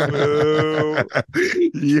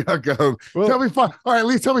 Yeah, go. Well, Tell me all right, at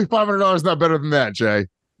least tell me $500 is not better than that, Jay.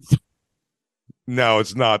 No,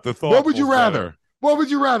 it's not. The thought. What would you rather? What would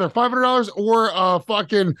you rather? $500 or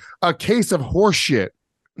a case of horse shit?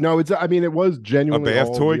 No, it was genuinely a bath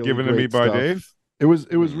all toy really given to me great by stuff. Dave. It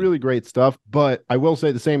was really great stuff, but I will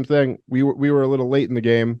say the same thing. We were a little late in the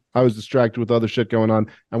game. I was distracted with other shit going on,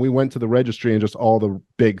 and we went to the registry and just all the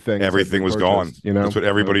big things. Everything was gone. You know, that's what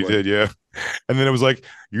everybody did. Yeah, and then it was like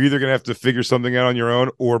you're either gonna have to figure something out on your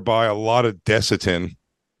own or buy a lot of Desitin.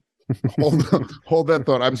 Hold that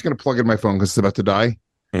thought. I'm just gonna plug in my phone because it's about to die.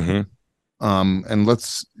 Mm-hmm. And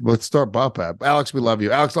let's start Bop App. Alex, we love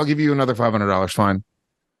you. Alex, I'll give you another $500. Fine.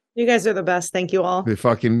 You guys are the best. Thank you all. The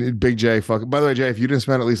fucking Big J. By the way, Jay, if you didn't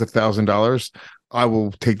spend at least $1,000, I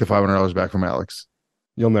will take the $500 back from Alex.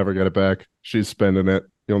 You'll never get it back. She's spending it.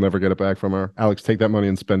 You'll never get it back from her. Alex, take that money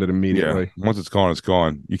and spend it immediately. Yeah. Once it's gone, it's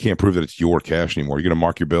gone. You can't prove that it's your cash anymore. You're gonna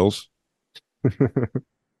mark your bills.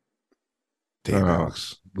 Damn,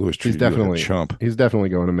 Alex. Louis treated you like a chump. He's definitely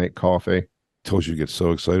going to make coffee. Told you to get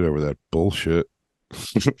so excited over that bullshit.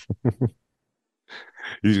 He's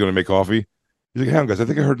going to make coffee. He's like, hang on, guys, I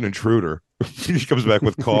think I heard an intruder. He comes back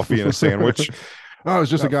with coffee and a sandwich. Oh, it was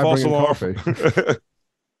just a guy bringing coffee.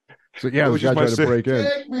 So yeah, this guy tried to break in.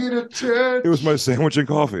 Take me to church. It was my sandwich and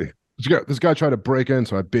coffee. This guy tried to break in,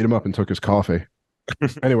 so I beat him up and took his coffee.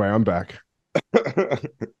 Anyway, I'm back.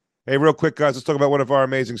 Hey, real quick, guys, let's talk about one of our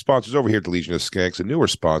amazing sponsors over here at the Legion of Skanks, a newer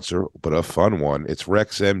sponsor, but a fun one. It's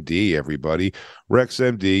RexMD, everybody.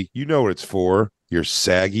 RexMD, you know what it's for. Your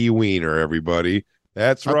saggy wiener, everybody.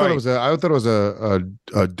 That's right. I thought it was a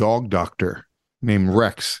dog doctor named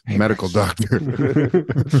Rex, medical doctor.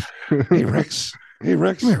 Hey, Rex. Hey,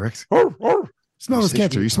 Rex. Come here, Rex. Smell this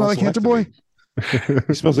cancer. You smell like cancer, boy?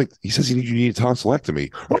 He smells like, he says you need a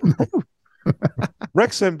tonsillectomy.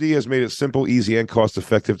 RexMD has made it simple, easy, and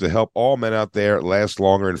cost-effective to help all men out there last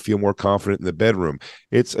longer and feel more confident in the bedroom.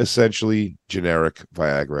 It's essentially generic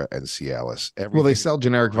Viagra and Cialis. Well, they sell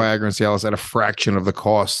generic Viagra and Cialis at a fraction of the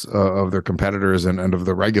cost of their competitors and of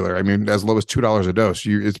the regular. I mean, as low as $2 a dose.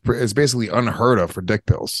 It's basically unheard of for dick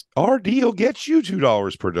pills. Our deal gets you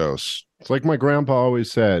 $2 per dose. It's like my grandpa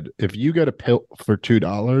always said, if you get a pill for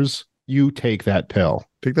 $2, you take that pill.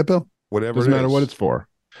 Take that pill. Whatever. Doesn't matter what it's for.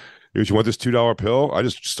 You want this $2 pill? I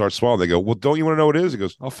just start swallowing. They go, well, don't you want to know what it is? He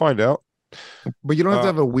goes, I'll find out. But you don't have to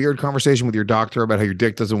have a weird conversation with your doctor about how your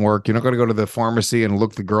dick doesn't work. You're not going to go to the pharmacy and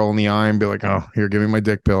look the girl in the eye and be like, oh, here, give me my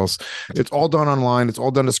dick pills. It's all done online. It's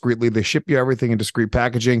all done discreetly. They ship you everything in discreet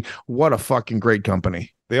packaging. What a fucking great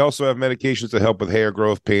company. They also have medications to help with hair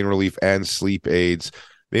growth, pain relief, and sleep aids.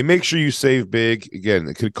 They make sure you save big. Again,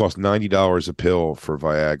 it could cost $90 a pill for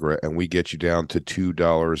Viagra, and we get you down to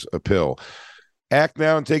 $2 a pill. Act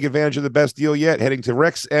now and take advantage of the best deal yet. Heading to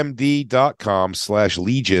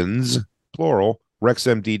rexmd.com/legions, plural,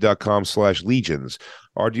 rexmd.com/legions.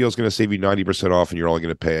 Our deal is going to save you 90% off, and you're only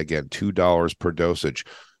going to pay, again, $2 per dosage.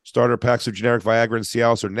 Starter packs of generic Viagra and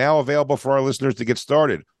Cialis are now available for our listeners to get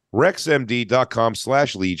started.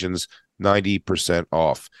 rexmd.com/legions, 90%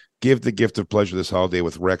 off. Give the gift of pleasure this holiday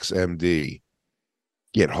with RexMD.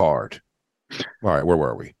 Get hard. All right, where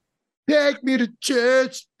were we? Take me to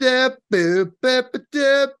church. That's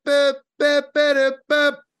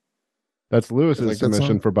Lewis's like that submission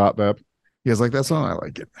song? for Bop Bap. You guys like that song? I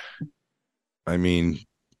like it. I mean,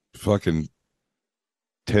 fucking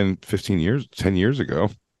 10 years ago.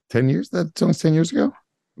 10 years? That song's 10 years ago?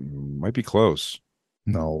 Might be close.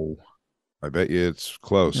 No. I bet you it's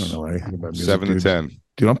close. I don't know anything about music, 7 to dude. 10.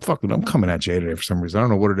 Dude, I'm coming at Jay today for some reason. I don't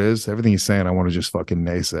know what it is. Everything he's saying, I want to just fucking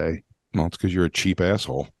naysay. Well, it's because you're a cheap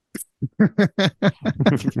asshole.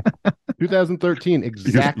 2013,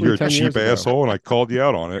 exactly. You're a 10 cheap years ago. asshole, and I called you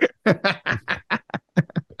out on it. I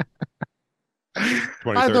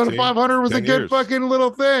thought 500 was a 10 good years. fucking little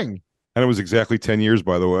thing. And it was exactly 10 years,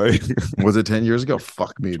 by the way. Was it 10 years ago?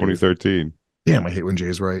 Fuck me, dude. 2013. Damn, I hate when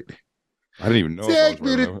Jay's right. I didn't even know. if I was Take me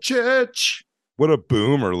right to or not. church. What a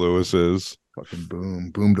boomer Lewis is. Fucking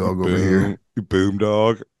boom dog over here. Boom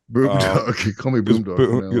dog. Boom dog. Call me boom dog.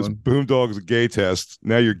 from now Because on. boom dog is a gay test.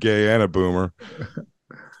 Now you're gay and a boomer.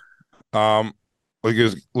 Like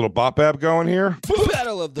there's a little bop bap going here.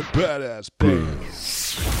 Battle of the Badass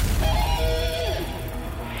Bands.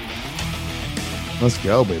 Let's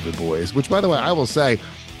go, baby boys. Which, by the way, I will say,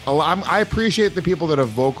 I appreciate the people that have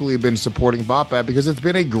vocally been supporting Bop Bat because it's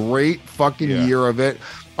been a great fucking year of it.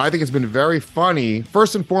 I think it's been very funny.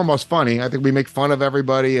 First and foremost, funny. I think we make fun of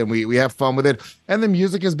everybody and we have fun with it. And the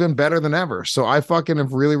music has been better than ever. So I fucking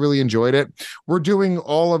have really, really enjoyed it. We're doing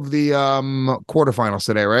all of the quarterfinals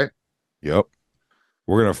today, right? Yep.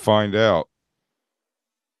 We're going to find out.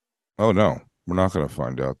 Oh, no. We're not going to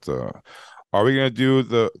find out. Are we going to do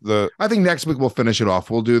the? I think next week we'll finish it off.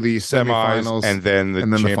 We'll do the semifinals and then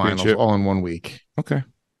the finals all in 1 week. Okay.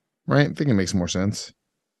 Right? I think it makes more sense.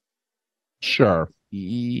 Sure.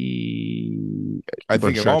 I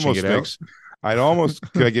think it almost makes. I'd almost.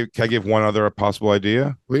 Can I give one other possible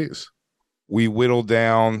idea? Please. We whittle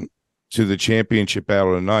down to the championship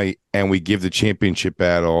battle tonight, and we give the championship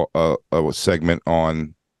battle a segment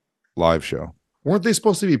on live show. Weren't they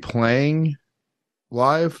supposed to be playing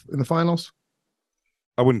live in the finals?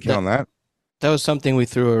 I wouldn't count that. That was something we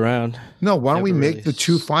threw around. No, why don't we make the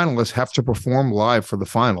two finalists have to perform live for the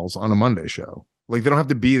finals on a Monday show? Like, they don't have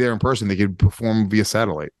to be there in person. They could perform via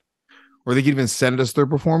satellite. Or they could even send us their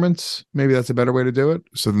performance. Maybe that's a better way to do it.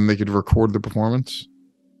 So then they could record the performance.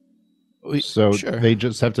 They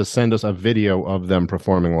just have to send us a video of them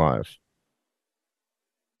performing live.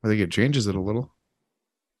 I think it changes it a little.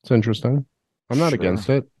 It's interesting. I'm not against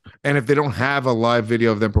it. And if they don't have a live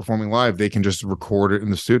video of them performing live, they can just record it in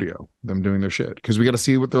the studio, them doing their shit. Because we got to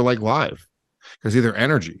see what they're like live. Because see their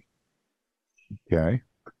energy. Okay.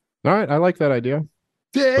 All right. I like that idea.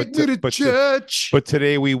 Take me to church. But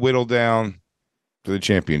today we whittle down to the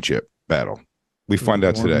championship battle. We find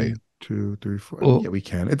out today. 1, 2, 3, 4. Well, yeah, we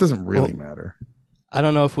can. It doesn't really matter. I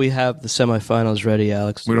don't know if we have the semifinals ready,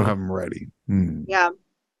 Alex. We don't have them ready. Yeah.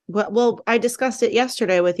 Well, I discussed it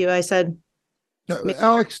yesterday with you. I said,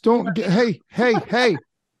 Alex, don't. Hey.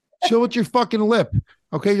 Chill with your fucking lip.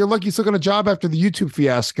 Okay. You're lucky you still got a job after the YouTube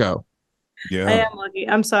fiasco. Yeah. I am lucky.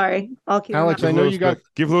 I'm sorry. I'll keep Alex, I know you got.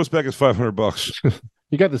 Give Lewis back his $500.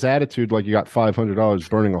 You got this attitude like you got $500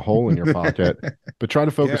 burning a hole in your pocket, but try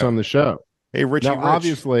to focus on the show. Hey, Richie. Now,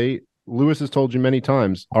 obviously, Lewis has told you many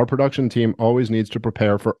times, our production team always needs to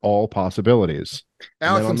prepare for all possibilities.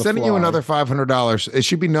 Alex, I'm sending you another $500. It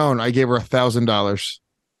should be known I gave her $1,000.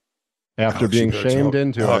 After being shamed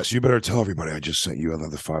into Alex, you better tell everybody I just sent you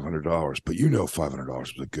another $500, but you know $500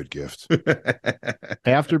 was a good gift.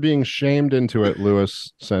 After being shamed into it,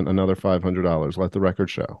 Lewis sent another $500. Let the record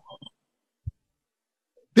show.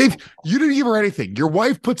 Dave, you didn't give her anything. Your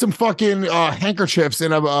wife put some fucking handkerchiefs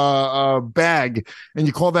in a bag, and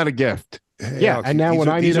you call that a gift. Hey, yeah, Alex, and now when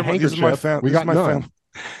I need a handkerchief, we got none.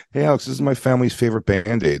 Hey, Alex, this is my family's favorite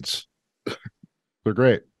Band-Aids. They're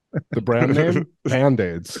great. The brand name?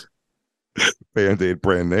 Band-Aids. Band-Aid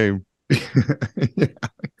brand name. Yeah.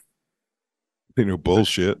 They know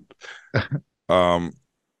bullshit. All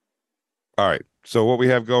right. So what we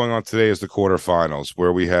have going on today is the quarterfinals,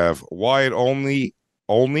 where we have Wyatt Olney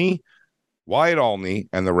and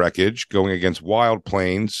the Wreckage going against Wild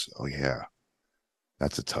Plains. Oh yeah,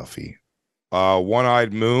 that's a toughie.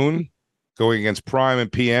 One-Eyed Moon going against Prime and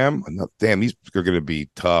PM. Damn, these are going to be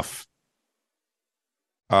tough.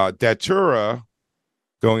 Datura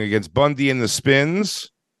going against Bundy and the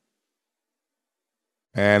Spins.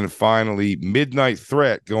 And finally, Midnight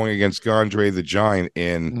Threat going against Gondre the Giant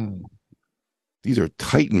in. These are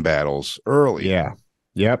Titan battles early. Yeah.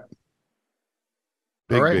 Yep.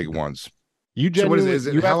 Big ones. So what is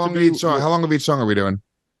it? How long of each song are we doing?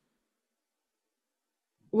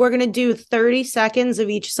 We're going to do 30 seconds of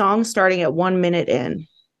each song starting at 1 minute in.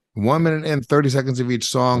 1 minute and 30 seconds of each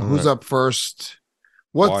song. Who's up first?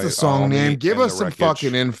 What's the song name? Give us some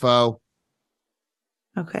fucking info.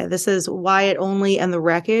 Okay, this is Wyatt Olney and the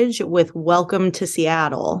Wreckage with Welcome to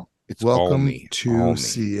Seattle. It's Welcome to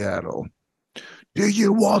Seattle. Do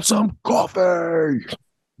you want some coffee?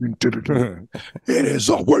 It is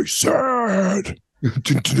always sad.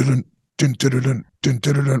 And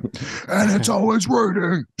it's always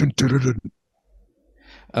raining.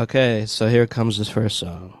 Okay, so here comes this first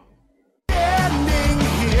song. Standing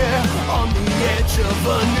here on the edge of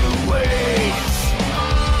a new race.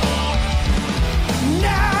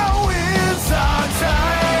 Now is our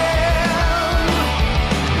time.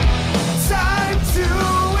 Time to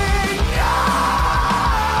ignite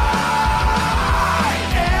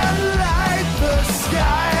and light the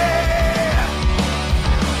sky.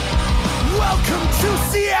 Welcome to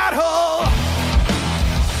Seattle.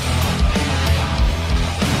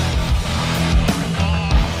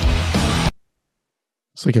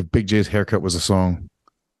 It's like if Big J's haircut was a song.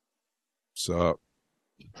 What's up?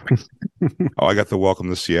 I got the Welcome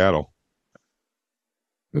to Seattle.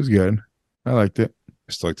 It was good. I liked it.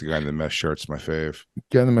 still like the guy in the mesh shirt's my fave.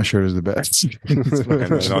 Yeah, the mesh shirt is the best. And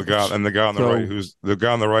the guy on the right, who's the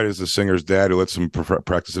guy on the right is the singer's dad who lets him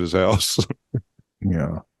practice at his house.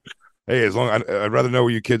 Yeah. Hey, as long I'd rather know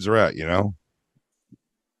where you kids are at, you know.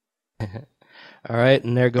 All right,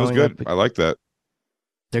 and they're That was going good. I like that.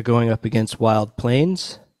 They're going up against Wild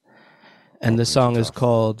Plains, and the song is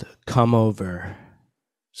called "Come Over."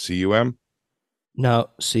 CUM? No,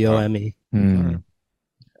 COME. All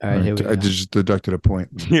right, here we go. I just deducted a point.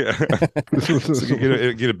 Yeah. So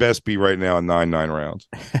you get a best beat right now in 9 rounds.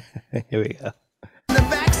 Here we go. The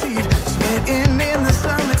backseat, sweating in the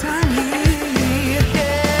summertime heat.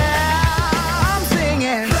 Yeah, I'm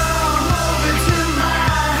singing. Come over to my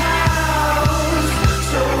house,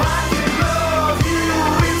 so I can love you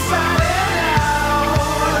inside and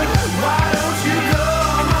out. Why don't you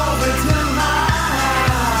come over to my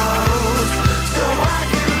house, so I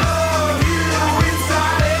can love you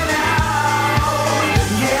inside and out.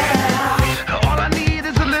 Yeah. All I need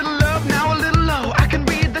is a little love, now a little low. I can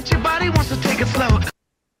read that your body wants to take it slow.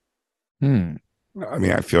 I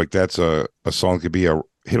mean, I feel like that's a song that could be a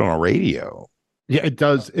hit on a radio. Yeah, it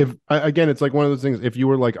does. If again, it's like one of those things. If you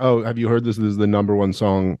were like, "Oh, have you heard this? This is the number one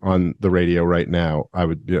song on the radio right now," I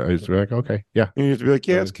would. Yeah, I'd be like, "Okay, yeah." And you have to be like,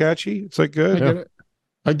 "Yeah, it's catchy. It's like good."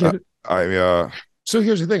 I get it. So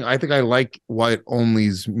here's the thing. I think I like Wyatt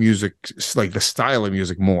Only's music, like the style of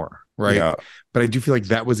music more, right? Yeah. But I do feel like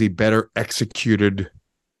that was a better executed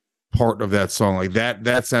part of that song. Like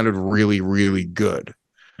that sounded really, really good.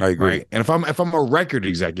 I agree. Right? And if I'm a record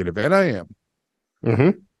executive, and I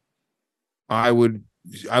am, I would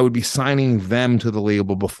be signing them to the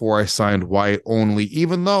label before I signed Wyatt Only,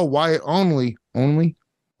 even though Wyatt Only. Wyatt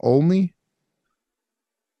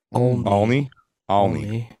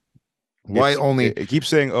Only. It keeps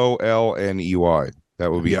saying OLNEY.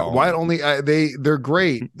 That would be Wyatt Only. They're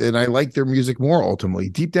great, and I like their music more. Ultimately,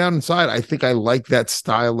 deep down inside, I think I like that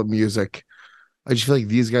style of music. I just feel like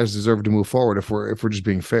these guys deserve to move forward if we're just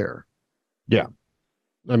being fair. Yeah.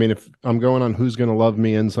 I mean, if I'm going on who's going to love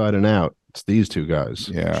me inside and out, it's these two guys.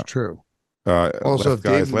 Yeah, it's true. Also, if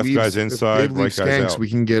Dave left leaves, guys inside, if Dave leaves right guys Skanks, out. we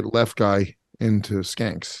can get left guy into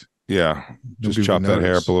Skanks. Yeah, just Nobody chop would that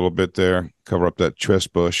hair notice. up a little bit there, cover up that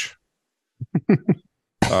chest bush.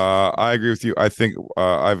 I agree with you. I think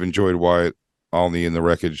I've enjoyed Wyatt Only in the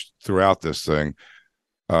wreckage throughout this thing.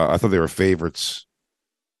 I thought they were favorites,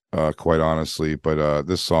 quite honestly. But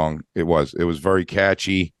this song, it was very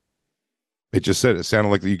catchy. It sounded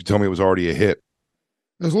like you could tell me it was already a hit.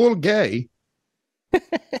 It was a little gay,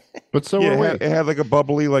 but so Yeah, are we. it had like a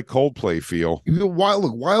bubbly, like Coldplay feel.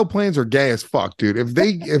 Wild Plains are gay as fuck, dude. If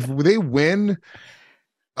they win,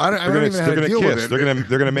 I don't even know how to deal with kiss. it.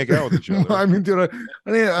 They're gonna make out with each other. I mean, dude, I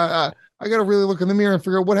got to really look in the mirror and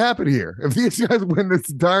figure out what happened here. If these guys win this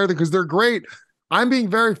entirely, because they're great, I'm being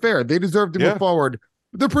very fair. They deserve to move forward.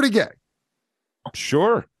 But they're pretty gay.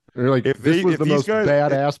 Sure. They're like, If this they- was if the these most guys-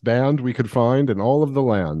 badass band we could find in all of the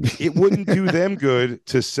land. It wouldn't do them good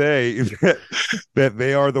to say that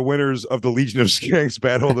they are the winners of the Legion of Skanks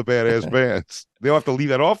Battle of the Badass Bands. They'll have to leave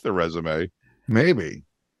that off their resume. Maybe.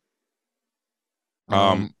 So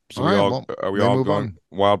all right, are we they all move going?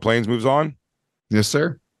 Wild Plains moves on. Yes,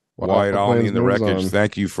 sir. Wyatt Only in the Plains moves wreckage. on.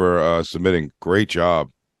 Thank you for submitting. Great job.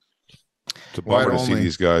 It's a bummer Wyatt to see Only.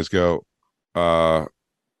 these guys go.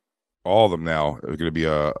 All of them now are going to be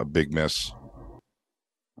a big miss.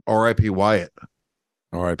 R.I.P. Wyatt.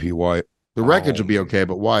 R.I.P. Wyatt. The wreckage will be okay,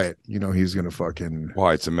 but Wyatt, he's gonna fucking.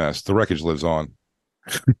 Wyatt's a mess. The wreckage lives on.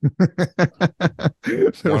 The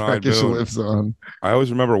One-Eyed wreckage Moon. lives on. I always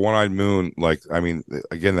remember One-Eyed Moon, like, I mean,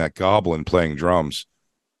 again, that goblin playing drums.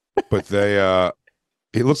 But they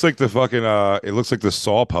it looks like the fucking it looks like the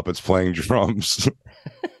Saw puppets playing drums.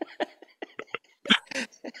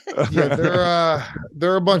 Yeah,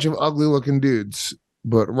 they're a bunch of ugly looking dudes,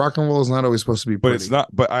 but rock and roll is not always supposed to be But pretty. it's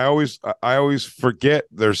not. But I always forget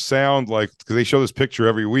their sound, like, because they show this picture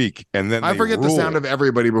every week, and then I they forget the rule. sound of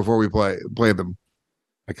everybody before we play them.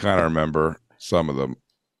 I kind of remember some of them.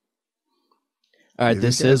 All right, You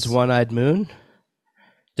this think is that's- One-Eyed Moon.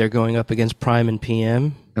 They're going up against Prime and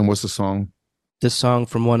PM. And what's the song? This song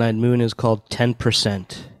from One-Eyed Moon is called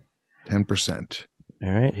 10%. 10%. All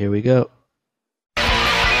right, here we go.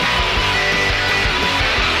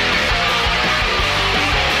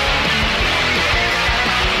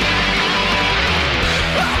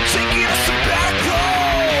 I'm taking a sabbatical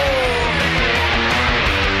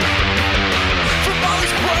from all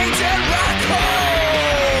these brains and radicals.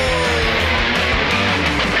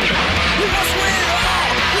 We must win it all,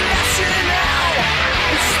 we're messing it now.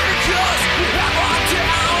 It's just because we have our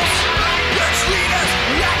doubts. Let's lead us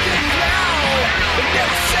like it now. It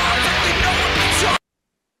never sounds like they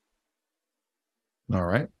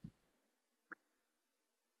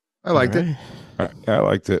I liked it. I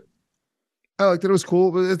liked it. I liked it. It was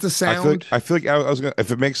cool. But it's a sound. I feel like I was gonna.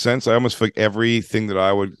 If it makes sense, I almost feel like everything that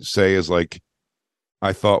I would say is like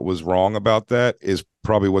I thought was wrong about that is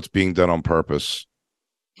probably what's being done on purpose,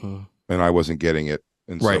 and I wasn't getting it.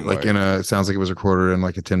 Right, like it sounds like it was recorded in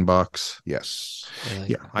like a tin box. Yes.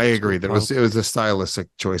 Yeah, I agree. It was a stylistic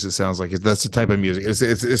choice. It sounds like that's the type of music.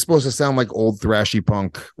 It's supposed to sound like old thrashy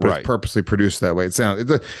punk, but right? It's purposely produced that way. It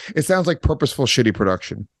sounds like purposeful shitty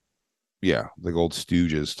production. Yeah, like old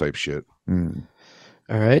Stooges type shit. All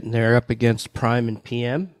right, and they're up against Prime and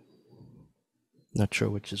PM. Not sure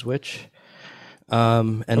which is which.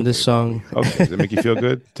 And this song. Okay, does it make you feel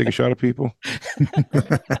good? Take a shot at people.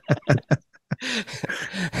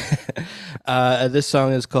 This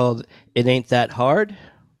song is called "It Ain't That Hard."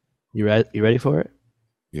 You ready for it?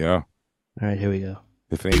 Yeah. All right, here we go.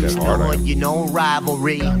 If it ain't that hard, you know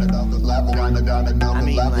rivalry. I mean,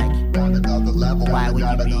 like, why would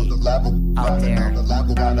you be out there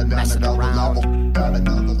messing around?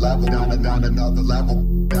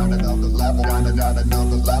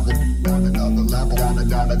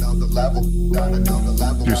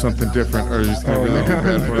 Do something different, or just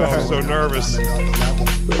I'm so nervous.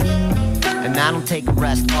 And I don't take a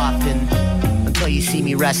rest often. Until you see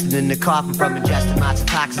me resting in the coffin from ingesting lots of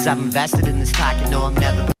toxins. I've invested in this stock, you know I'm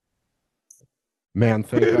never. Man,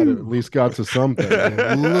 thank God it at least got to something.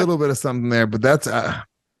 A little bit of something there, but that's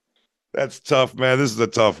tough, man. This is a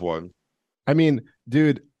tough one. I mean,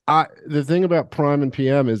 dude, the thing about Prime and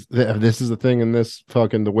PM is that this is the thing in this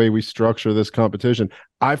fucking the way we structure this competition.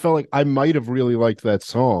 I felt like I might have really liked that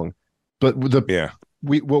song, but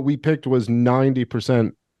what we picked was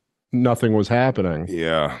 90% nothing was happening.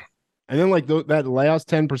 Yeah. And then like that last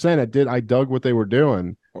 10%, I dug what they were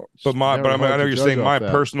doing. But I know you're saying my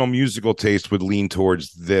personal musical taste would lean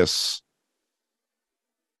towards this.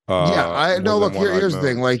 I know. Look, here's the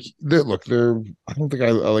thing. Like, I don't think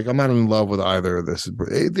I'm not in love with either of this.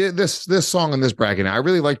 This song in this bracket. I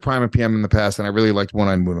really liked Prime and PM in the past, and I really liked One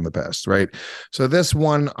Eyed Moon in the past. Right. So this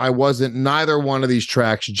one, I wasn't. Neither one of these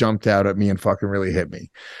tracks jumped out at me and fucking really hit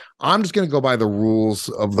me. I'm just going to go by the rules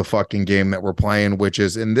of the fucking game that we're playing, which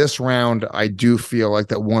is in this round, I do feel like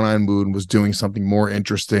that One Eyed Moon was doing something more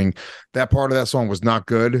interesting. That part of that song was not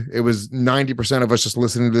good. It was 90% of us just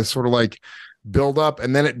listening to this sort of like build up,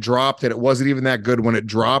 and then it dropped, and it wasn't even that good when it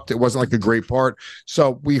dropped. It wasn't like a great part.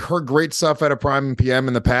 So we heard great stuff out of Prime and PM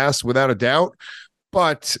in the past, without a doubt,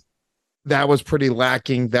 but that was pretty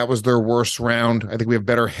lacking. That was their worst round. I think we have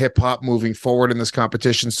better hip hop moving forward in this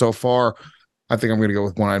competition so far. I think I'm going to go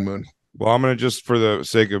with One Eyed Moon. Well, I'm going to just, for the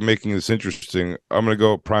sake of making this interesting, I'm going to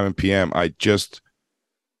go Prime and PM.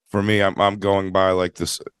 For me, I'm going by like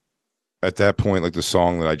this, at that point, like the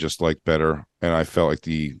song that I just liked better. And I felt like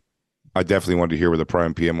I definitely wanted to hear where the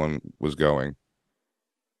Prime PM one was going.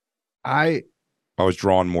 I was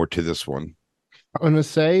drawn more to this one. I'm going to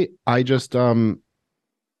say, I just, I'm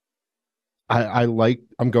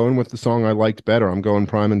going with the song I liked better. I'm going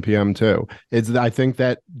Prime and PM too. I think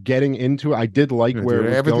that getting into it, I did like where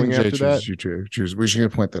it was going after that. You choose. We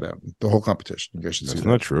should point that out. The whole competition. You guys should see That's that.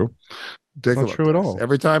 not true. It's not true at all.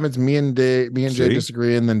 Every time it's me and Jay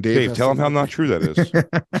disagree, and then Dave tell him how not true that is.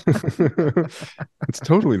 It's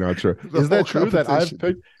totally not true. Is that true that I've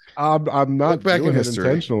picked? I'm not Look back doing in it history.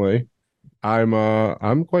 intentionally.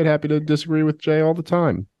 I'm quite happy to disagree with Jay all the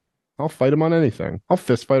time. I'll fight him on anything. I'll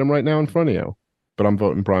fist fight him right now in front of you. But I'm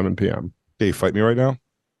voting Prime and PM. Dave, fight me right now?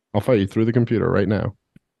 I'll fight you through the computer right now.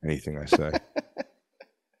 Anything I say.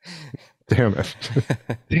 Damn it.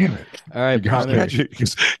 Damn it. All right,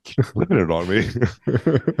 Keep flipping it on me.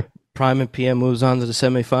 Prime and PM moves on to the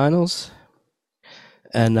semifinals.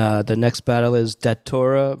 And the next battle is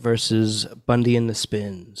Datura versus Bundy and the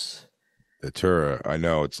Spins. Datura, I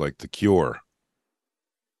know. It's like The Cure.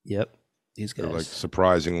 Yep. These guys. They're like,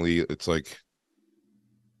 surprisingly, it's like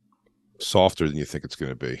softer than you think it's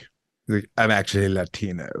going to be. I'm actually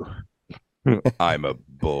Latino. I'm a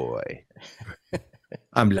boy.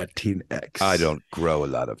 I'm Latinx. I don't grow a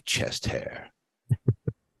lot of chest hair.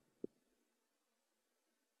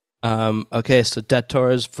 Okay, so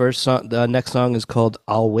Datura's first song, the next song is called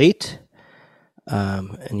 "I'll Wait."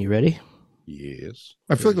 And you ready? Yes.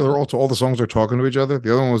 I feel like all the songs are talking to each other.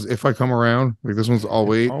 The other one was "If I Come Around." Like this one's "I'll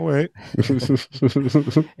Wait." I'll wait.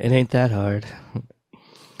 It ain't that hard.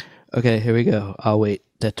 Okay, here we go. I'll wait.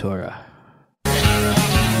 Datura.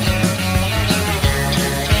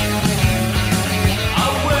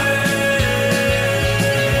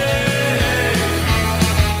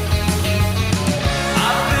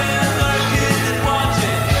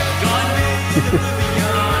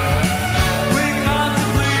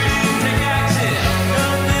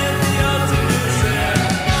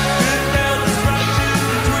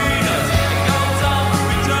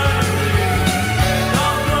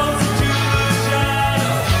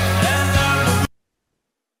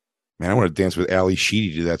 want to dance with Ali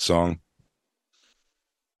Sheedy to that song.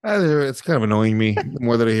 It's kind of annoying me the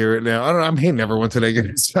more that I hear it now. I don't know. I'm hating everyone today,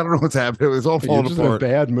 guys. I don't know what's happening. It's all You're falling just in a apart.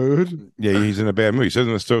 bad mood. Yeah, he's in a bad mood. He says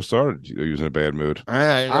when the show started, he was in a bad mood.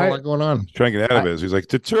 I don't know what's going on. Trying to get out of it. He's like,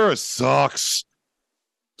 Datura sucks.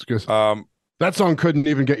 It's because that song couldn't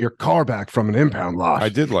even get your car back from an impound lot. I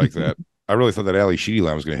did like that. I really thought that Ali Sheedy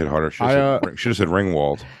line was going to hit harder. Should have said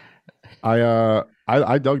Ringwald.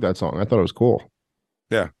 I dug that song. I thought it was cool.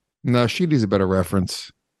 Yeah. No, Sheedy's a better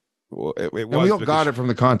reference. Well, it was. And we all got it from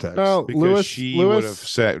the context. Because she would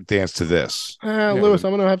have danced to this. Lewis,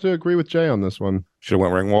 I'm going to have to agree with Jay on this one. Should have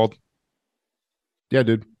went Ringwald. Yeah,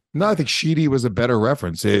 dude. No, I think Sheedy was a better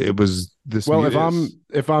reference. It was this. Well,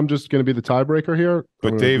 if I'm just going to be the tiebreaker here,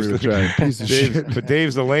 but Dave's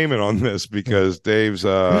the layman on this because Dave's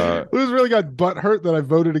Lewis really got butt hurt that I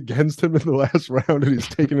voted against him in the last round, and he's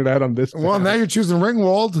taking it out on this. Well, now you're choosing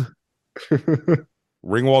Ringwald.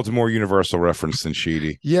 Ringwald's a more universal reference than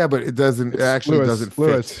Sheedy. Yeah, but it doesn't fit.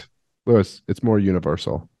 Lewis, it's more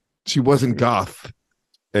universal. She wasn't goth,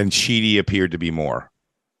 and Sheedy appeared to be more.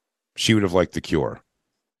 She would have liked The Cure.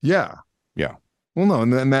 Yeah. Well, no,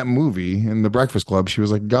 in that movie, in The Breakfast Club, she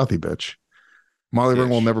was like a gothy bitch. Molly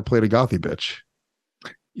Ringwald never played a gothy bitch.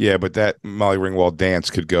 Yeah, but that Molly Ringwald dance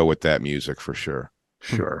could go with that music for sure.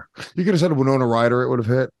 Sure. You could have said Winona Ryder, it would have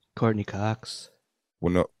hit. Courtney Cox.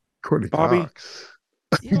 Well, no. Courtney Bobby. Cox.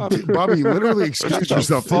 Bobby, you literally excused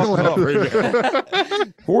yourself. Take a laugh right now.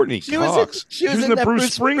 Courtney Cox. She was in in the that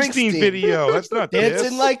Bruce Springsteen video. That's not dancing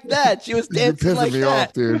this. like that. She was dancing like me that.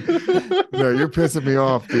 off, dude. No, you're pissing me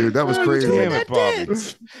off, dude. That was crazy. Damn it, Bobby.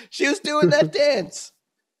 Dance. She was doing that dance.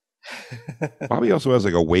 Bobby also has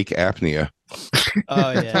like a wake apnea.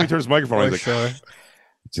 Oh yeah. He turns his microphone on. For He's like,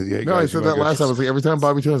 sure. Yeah, No, I guys, said you that wanna last time. I was like, every time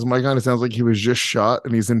Bobby turns his mic on, it sounds like he was just shot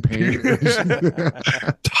and he's in pain.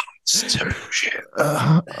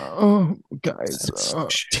 Oh, guys.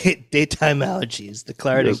 Daytime allergies. The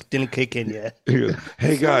clarity didn't kick in yet.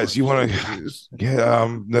 Hey guys, you want to get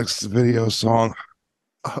next video song?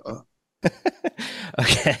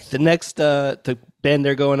 Okay, the next the band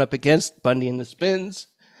they're going up against, Bundy and the Spins.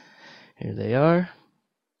 Here they are,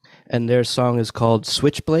 and their song is called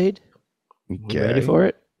Switchblade. Okay. You ready for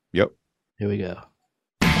it? Yep. Here we go.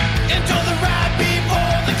 Into the ride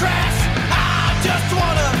before the crash. I just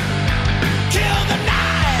wanna kill the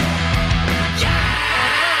night. Yeah,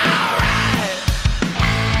 alright.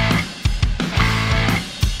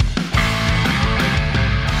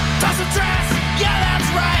 Toss some trash. Yeah,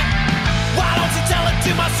 that's right. Why don't you tell it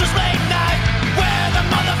to my sister late night? We're the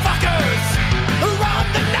motherfuckers who run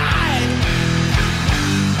the night.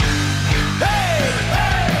 Hey,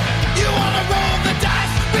 hey, you wanna roll the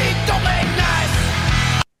dice? We don't make nice.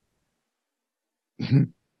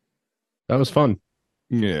 That was fun.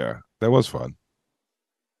 Yeah, that was fun.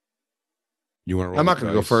 You want to? I'm not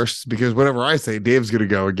going to go first because whatever I say, Dave's going to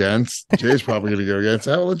go against. Jay's probably going to go against.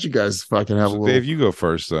 I'll let you guys fucking have a little. Dave, you go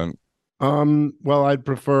first then. Well, I'd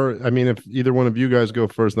prefer. I mean, if either one of you guys go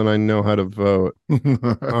first, then I know how to vote.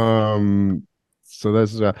 So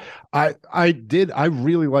this is I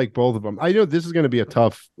really like both of them. I know this is going to be a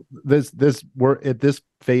tough. We're at this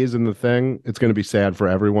phase in the thing. It's going to be sad for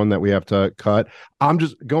everyone that we have to cut. I'm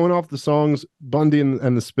just going off the songs. Bundy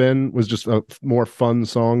and the Spin was just a more fun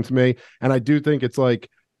song to me, and I do think it's like.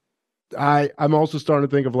 I'm also starting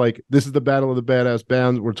to think of like this is the Battle of the Badass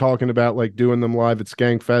Bands. We're talking about like doing them live at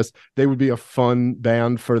Skankfest. They would be a fun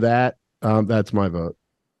band for that. That's my vote.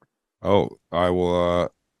 Oh, I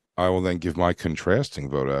will then give my contrasting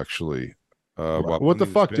vote. Actually, what the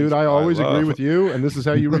fuck, dude? I always agree with you, and this is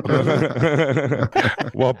how you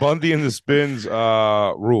represent. Well, Bundy and the Spins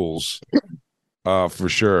rules for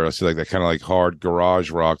sure. I see like that kind of like hard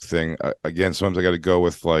garage rock thing. Again, sometimes I got to go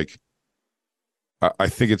with like. I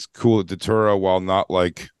think it's cool that Datura, while not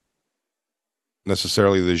like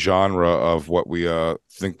necessarily the genre of what we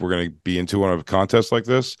think we're going to be into on a contest like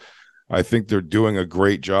this, I think they're doing a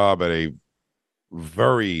great job at a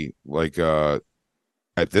very like at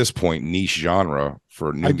this point niche genre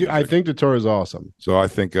for new music. I think Datura is awesome. So I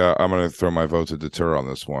think I'm going to throw my vote to Datura on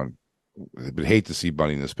this one. But hate to see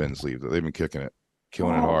Bunny and the Spins leave. They've been kicking it,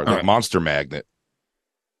 killing it hard. Like Monster Magnet.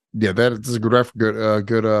 Yeah, that is a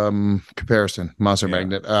good comparison. Monster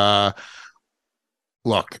Magnet.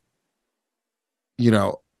 Look,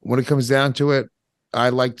 when it comes down to it, I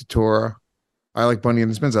like Datura. I like Bundy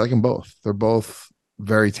and the Spins. I like them both. They're both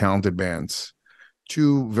very talented bands.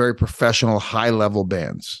 Two very professional, high-level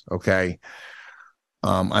bands. Okay.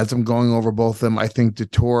 As I'm going over both of them, I think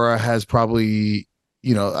Datura has probably,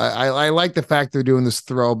 I like the fact they're doing this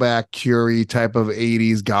throwback, Curie type of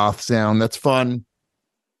 80s goth sound. That's fun.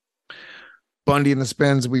 Bundy and the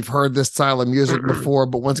Spins. We've heard this style of music before,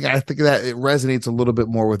 but once again, I think that it resonates a little bit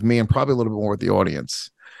more with me and probably a little bit more with the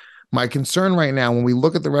audience. My concern right now, when we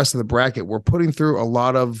look at the rest of the bracket, we're putting through a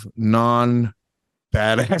lot of non-badass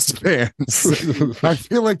bands. I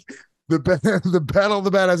feel like the battle of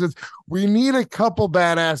the badass bands, we need a couple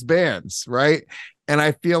badass bands, right? And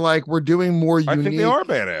I feel like we're doing more unique. I think they are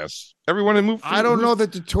badass. Everyone in movie. I don't know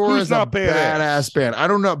that Datura is not a badass band. I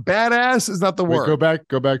don't know. Badass is not the word. Go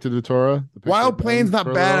back to Datura. Wild Plains not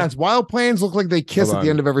badass. Wild Plains look like they kiss at the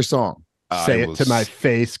end of every song. Say it to my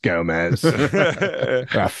face, Gomez.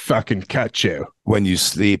 I fucking cut you. When you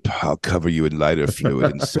sleep, I'll cover you in lighter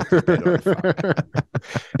fluid and set the bed on fire.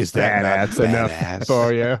 Is that That's enough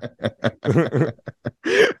for you?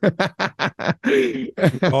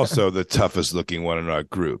 Also, the toughest looking one in our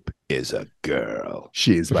group is a girl.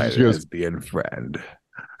 She's my lesbian friend.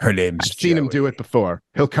 Her name's I've seen him do it before.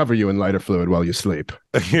 He'll cover you in lighter fluid while you sleep.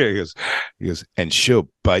 he goes, and she'll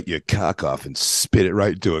bite your cock off and spit it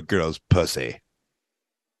right into a girl's pussy.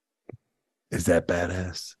 Is that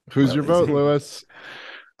badass? Who's your vote, Lewis?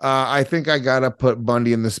 I think I gotta put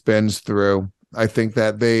Bundy and the Spins through. I think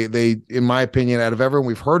that they, in my opinion, out of everyone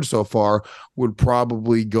we've heard so far, would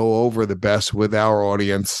probably go over the best with our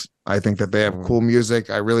audience. I think that they have cool music.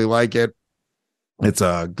 I really like it. It's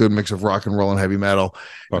a good mix of rock and roll and heavy metal,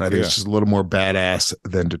 and I think it's just a little more badass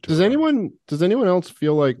than Does anyone else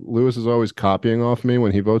feel like Lewis is always copying off me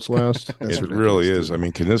when he votes last? It really is. I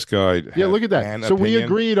mean, can this guy? Yeah, look at that. So we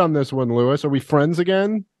agreed on this one, Lewis. Are we friends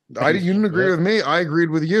again? You didn't agree with me. I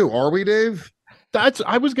agreed with you. Are we, Dave?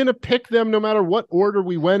 I was gonna pick them no matter what order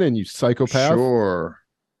we went in. You psychopath. Sure.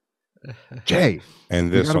 Jay.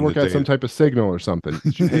 And this you gotta work out some type of signal or something.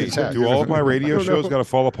 Hey, do all of my radio shows got to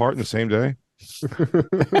fall apart in the same day?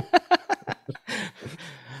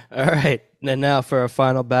 All right, and now for our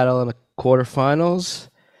final battle in the quarterfinals: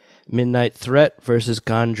 Midnight Threat versus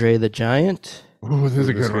Gondre the Giant. Oh, this is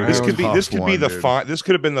a good one. This could be this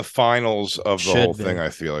could have been the finals of the whole thing. I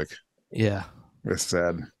feel like. Yeah, it's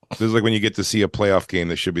sad. This is like when you get to see a playoff game.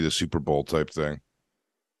 This should be the Super Bowl type thing.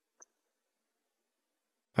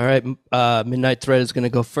 All right, Midnight Threat is going to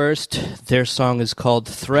go first. Their song is called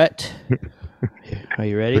Threat. Are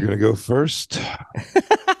you ready? You're going to go first?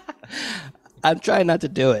 I'm trying not to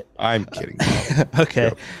do it. I'm kidding.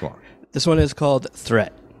 Okay. Come on. This one is called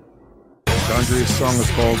Threat. Gondre's song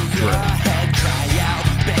is called Threat.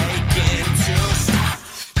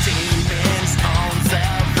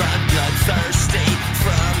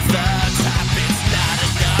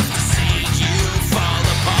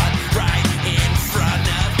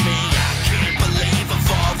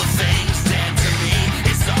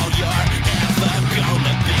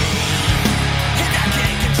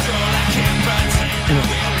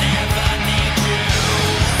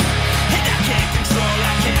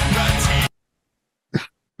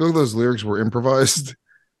 Look, those lyrics were improvised.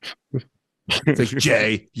 It's like,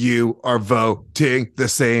 Jay, you are voting the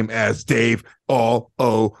same as Dave all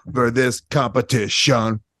over this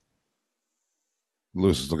competition.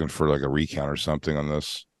 Lewis is looking for like a recount or something on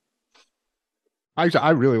this. I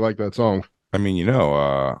really like that song. I mean,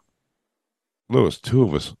 Lewis, two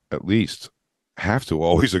of us at least have to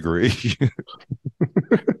always agree.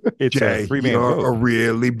 It's Jay, a three-man you're vote. a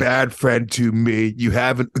really bad friend to me. You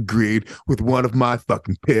haven't agreed with one of my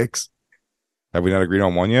fucking picks. Have we not agreed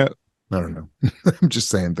on one yet? I don't know. I'm just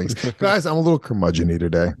saying things. Guys, I'm a little curmudgeon-y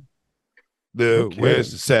today.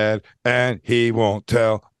 Lewis is sad, and he won't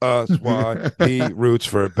tell us why. He roots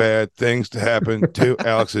for bad things to happen to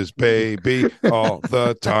Alex's baby all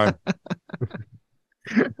the time.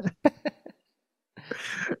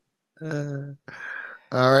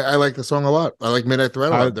 All right, I like the song a lot. I like Midnight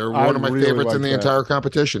Threat a lot. They're one of my really favorites like in the that. entire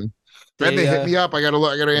competition. Then they hit me up. I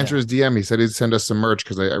gotta answer his DM. He said he'd send us some merch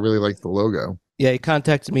because I really like the logo. Yeah, he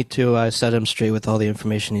contacted me too. I set him straight with all the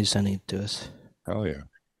information he's sending to us. Hell yeah.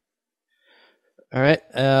 All right,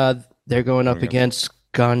 they're going up against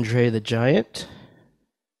Gondre the Giant.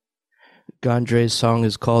 Gondre's song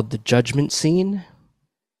is called The Judgment Scene.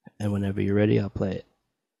 And whenever you're ready, I'll play it.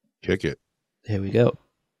 Kick it. Here we go.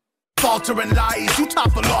 Faltering lies, you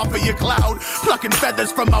topple off of your cloud, plucking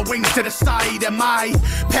feathers from my wings to the side. Am I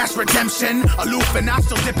past redemption? Aloof and I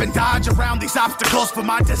still dip and dodge around these obstacles for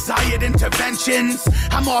my desired interventions.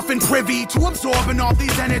 I'm often privy to absorbing all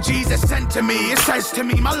these energies that's sent to me. It says to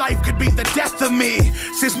me my life could be the death of me.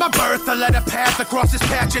 Since my birth, I led a path across this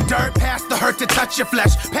patch of dirt, past the hurt to touch your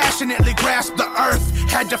flesh, passionately grasp the earth.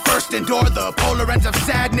 Had to first endure the polar ends of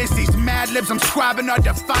sadness. These mad libs I'm scribing are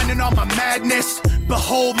defining all my madness.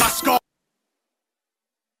 Behold my scar.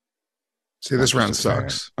 See, this round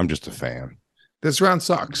sucks. I'm just a fan. This round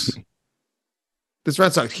sucks. This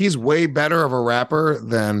Red Sox, he's way better of a rapper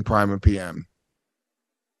than Prime and PM.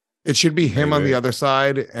 It should be him on the other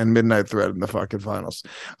side and Midnight Threat in the fucking finals.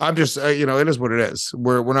 I'm just, it is what it is.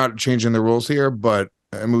 We're not changing the rules here, but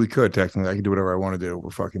I mean, we could technically. I can do whatever I want to do.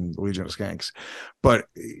 We're fucking Legion of Skanks. But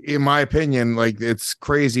in my opinion, like, it's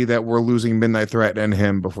crazy that we're losing Midnight Threat and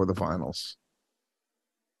him before the finals.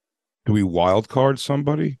 Do we wild card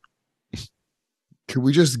somebody? Can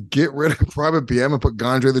we just get rid of Private PM and put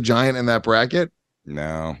Gondre the Giant in that bracket?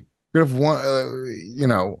 No. We have one,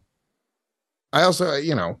 I also,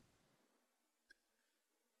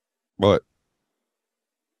 What?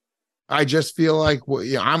 I just feel like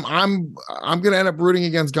I'm gonna end up rooting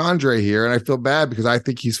against Gondre here, and I feel bad because I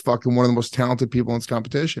think he's fucking one of the most talented people in this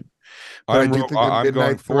competition. But I'm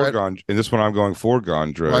going for Gondre. In this one, I'm going for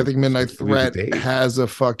Gondre. Well, I think Midnight Threat has a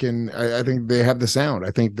fucking. I think they have the sound.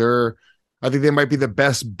 I think they might be the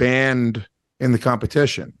best band in the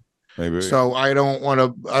competition. Maybe. So I don't want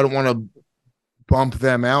to bump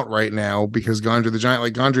them out right now because Gondre the Giant,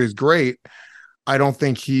 like, Gondre is great. I don't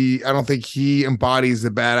think he embodies the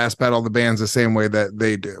badass battle of the bands the same way that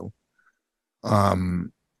they do.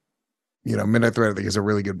 Midnight Threat, I think, is a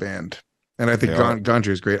really good band. And I think Gondre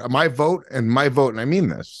is great. My vote, and I mean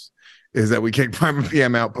this, is that we kick Prime and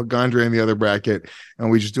PM out, put Gondre in the other bracket, and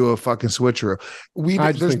we just do a fucking switcheroo.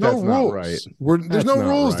 There's no rules. Right. There's no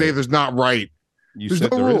rules, Dave. There's not right. There's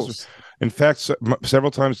no rules. In fact,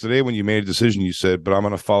 several times today when you made a decision, you said, "But I'm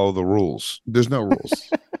going to follow the rules." There's no rules.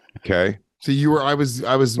 Okay. So I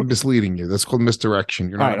was misleading you. That's called misdirection.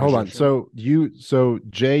 You're not. All right, hold on. So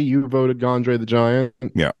Jay, you voted Gondre the Giant.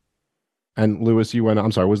 Yeah. And Lewis, you went.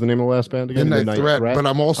 I'm sorry. What's the name of the last band again? Midnight Threat. But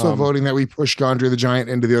I'm also voting that we push Gondre the Giant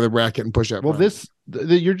into the other bracket and push that. Well,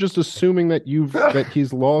 you're just assuming that that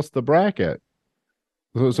he's lost the bracket.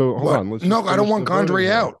 So hold on. No, I don't want Gondre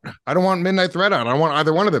out. I don't want Midnight Threat out. I don't want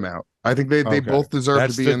either one of them out. I think they both deserve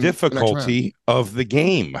to be. That's the difficulty of the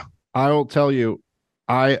game. I'll tell you.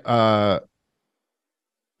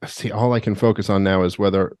 See, all I can focus on now is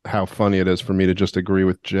how funny it is for me to just agree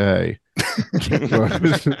with Jay.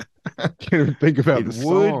 Can't even think about it.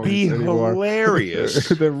 Would be anymore. Hilarious.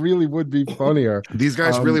 That really would be funnier. These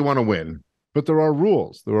guys really want to win, but there are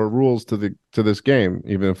rules. There are rules to this game,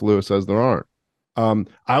 even if Lewis says there aren't.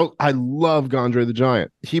 I love Gondre the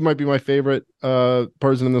Giant. He might be my favorite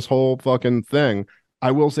person in this whole fucking thing. I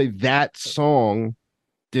will say that song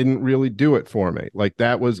didn't really do it for me. Like,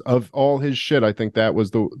 that was, of all his shit, I think that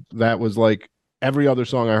was like every other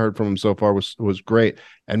song I heard from him so far was great.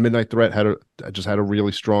 And Midnight Threat just had a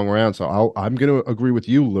really strong round. So I'm going to agree with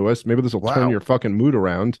you, Lewis. Maybe this will turn your fucking mood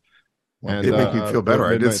around. Well, and it made me feel better.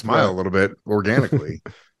 I did smile a little bit organically.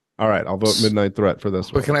 All right, I'll vote Midnight Threat for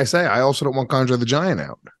this one. But can I say, I also don't want Gondre the Giant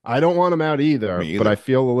out. I don't want him out either, but I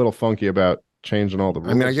feel a little funky about changing all the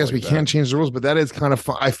rules. I mean, I guess we can't change the rules, but that is kind of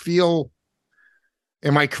fun. I feel.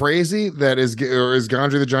 Am I crazy or is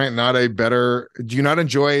Gondre the Giant not a better? Do you not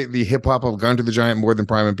enjoy the hip hop of Gondre the Giant more than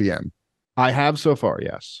Prime and PM? I have so far,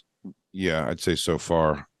 yes. Yeah, I'd say so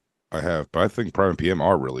far I have, but I think Prime and PM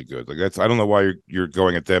are really good. Like, I don't know why you're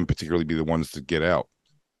going at them particularly be the ones to get out,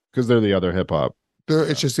 because they're the other hip hop.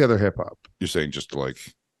 It's just the other hip hop. You're saying just to like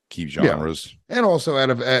keep genres, and also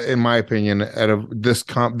in my opinion, out of this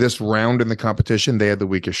round in the competition, they had the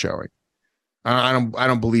weakest showing. I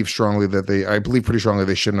don't believe strongly that I believe pretty strongly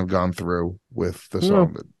they shouldn't have gone through with the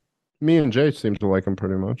song. No. Me and Jay seem to like them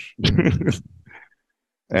pretty much.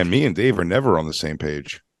 And me and Dave are never on the same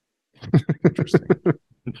page. Interesting.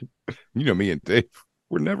 Me and Dave,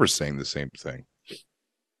 we're never saying the same thing.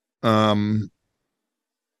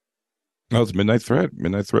 No, it's Midnight Threat.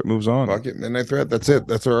 Midnight Threat moves on. Fuck it, Midnight Threat. That's it.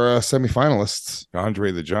 That's our semifinalists.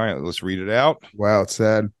 Gondre the Giant. Let's read it out. Wow, it's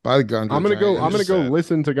sad. Bye, Gondre. I'm gonna go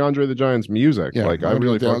listen to Gondre the Giant's music. Yeah, like, I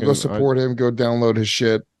really go support him. Go download his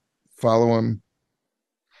shit. Follow him.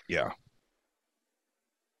 Yeah.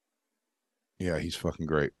 Yeah, he's fucking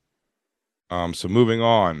great. So moving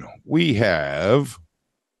on, we have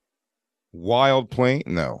Wild Plains.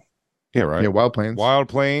 No. Yeah, right. Yeah, Wild Plains. Wild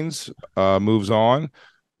Plains moves on.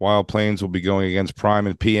 Wild Plains will be going against Prime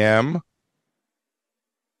and PM.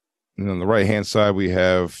 And on the right-hand side, we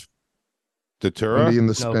have Datura. Bundy and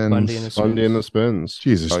the Spins. Bundy and the Spins.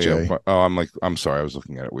 Jesus, Jay. Yeah. I'm sorry. I was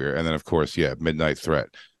looking at it weird. And then, of course, Midnight Threat.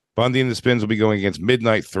 Bundy and the Spins will be going against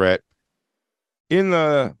Midnight Threat in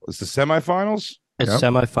it's the semifinals? It's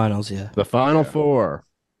semifinals, yeah. The final four.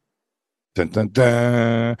 Dun, dun,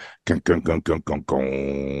 dun. Gun, gun, gun, gun, gun,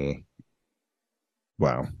 gun.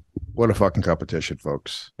 Wow. What a fucking competition,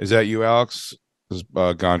 folks. Is that you, Alex?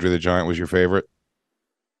 Gondre the Giant was your favorite?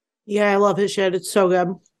 Yeah, I love his shit. It's so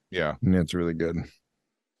good. Yeah. Yeah, it's really good.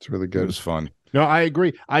 It's really good. It was fun. No, I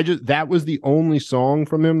agree. That was the only song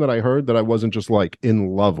from him that I heard that I wasn't just like in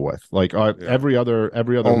love with. Like every other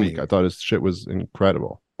Only. week, I thought his shit was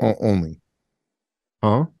incredible. Only.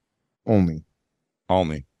 Huh? Only.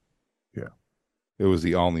 Olney. Yeah. It was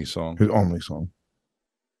the Olney song. His only song.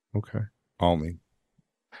 Okay. Olney.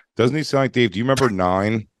 Doesn't he sound like Dave? Do you remember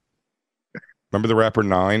Nine? Remember the rapper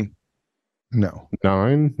Nine? No.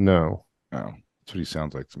 Nine? No. Oh, that's what he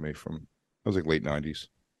sounds like to me. That was like late 90s.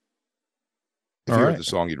 If All you right. heard the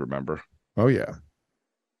song, you'd remember. Oh yeah.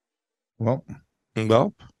 Well,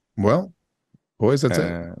 boys, that's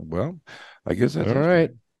it. Well, I guess that's All right.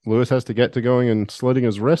 Lewis has to get to going and slitting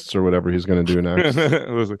his wrists or whatever he's going to do next.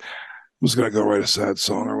 was gonna go write a sad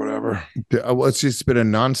song or whatever. Well, it's just been a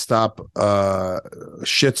nonstop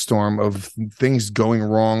shitstorm of things going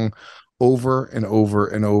wrong over and over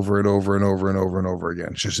and over and over and over and over and over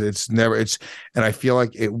again. And I feel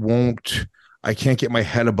like I can't get my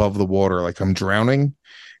head above the water. Like I'm drowning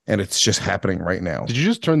and it's just happening right now. Did you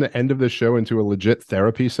just turn the end of the show into a legit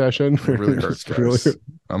therapy session? It really hurts, guys.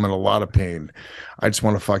 I'm in a lot of pain. I just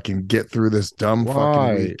want to fucking get through this dumb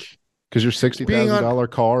fucking week. Because your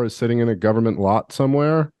 $60,000 car is sitting in a government lot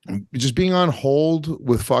somewhere? Just being on hold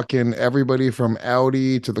with fucking everybody from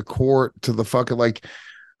Audi to the court to the fucking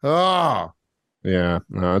Yeah,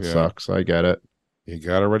 no, it sucks. I get it. You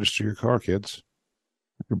gotta register your car, kids.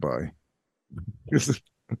 Goodbye.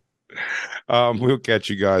 We'll catch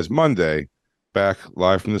you guys Monday back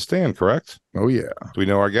live from the stand, correct? Oh yeah. Do we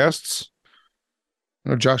know our guests?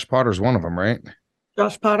 No, Josh Potter's one of them, right?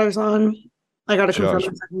 Josh Potter's on. I got to confirm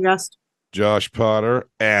Josh. a second guest. Josh Potter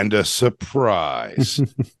and a surprise.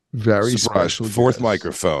 Very surprise. special Fourth guest.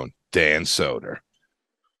 microphone, Dan Soder.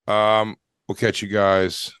 We'll catch you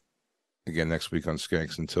guys again next week on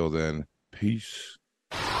Skanks. Until then, peace.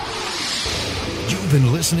 You've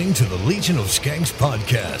been listening to the Legion of Skanks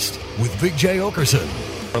podcast with Big J. Okerson.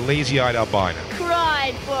 A lazy-eyed albino.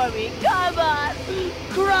 Cry for me. Come on.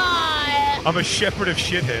 Cry. I'm a shepherd of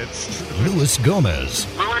shitheads. Luis Gomez.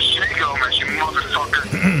 Luis J. Gomez, you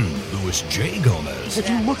motherfucker. Luis J. Gomez. If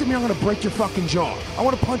you look at me, I'm going to break your fucking jaw. I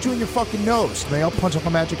want to punch you in your fucking nose. May I'll punch up a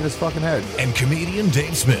magic in his fucking head. And comedian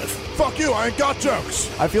Dave Smith. Fuck you, I ain't got jokes.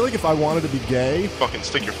 I feel like if I wanted to be gay... Fucking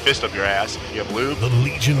stick your fist up your ass if you have lube. The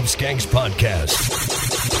Legion of Skanks podcast.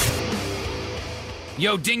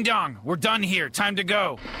 Yo, ding dong, we're done here. Time to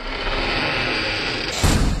go.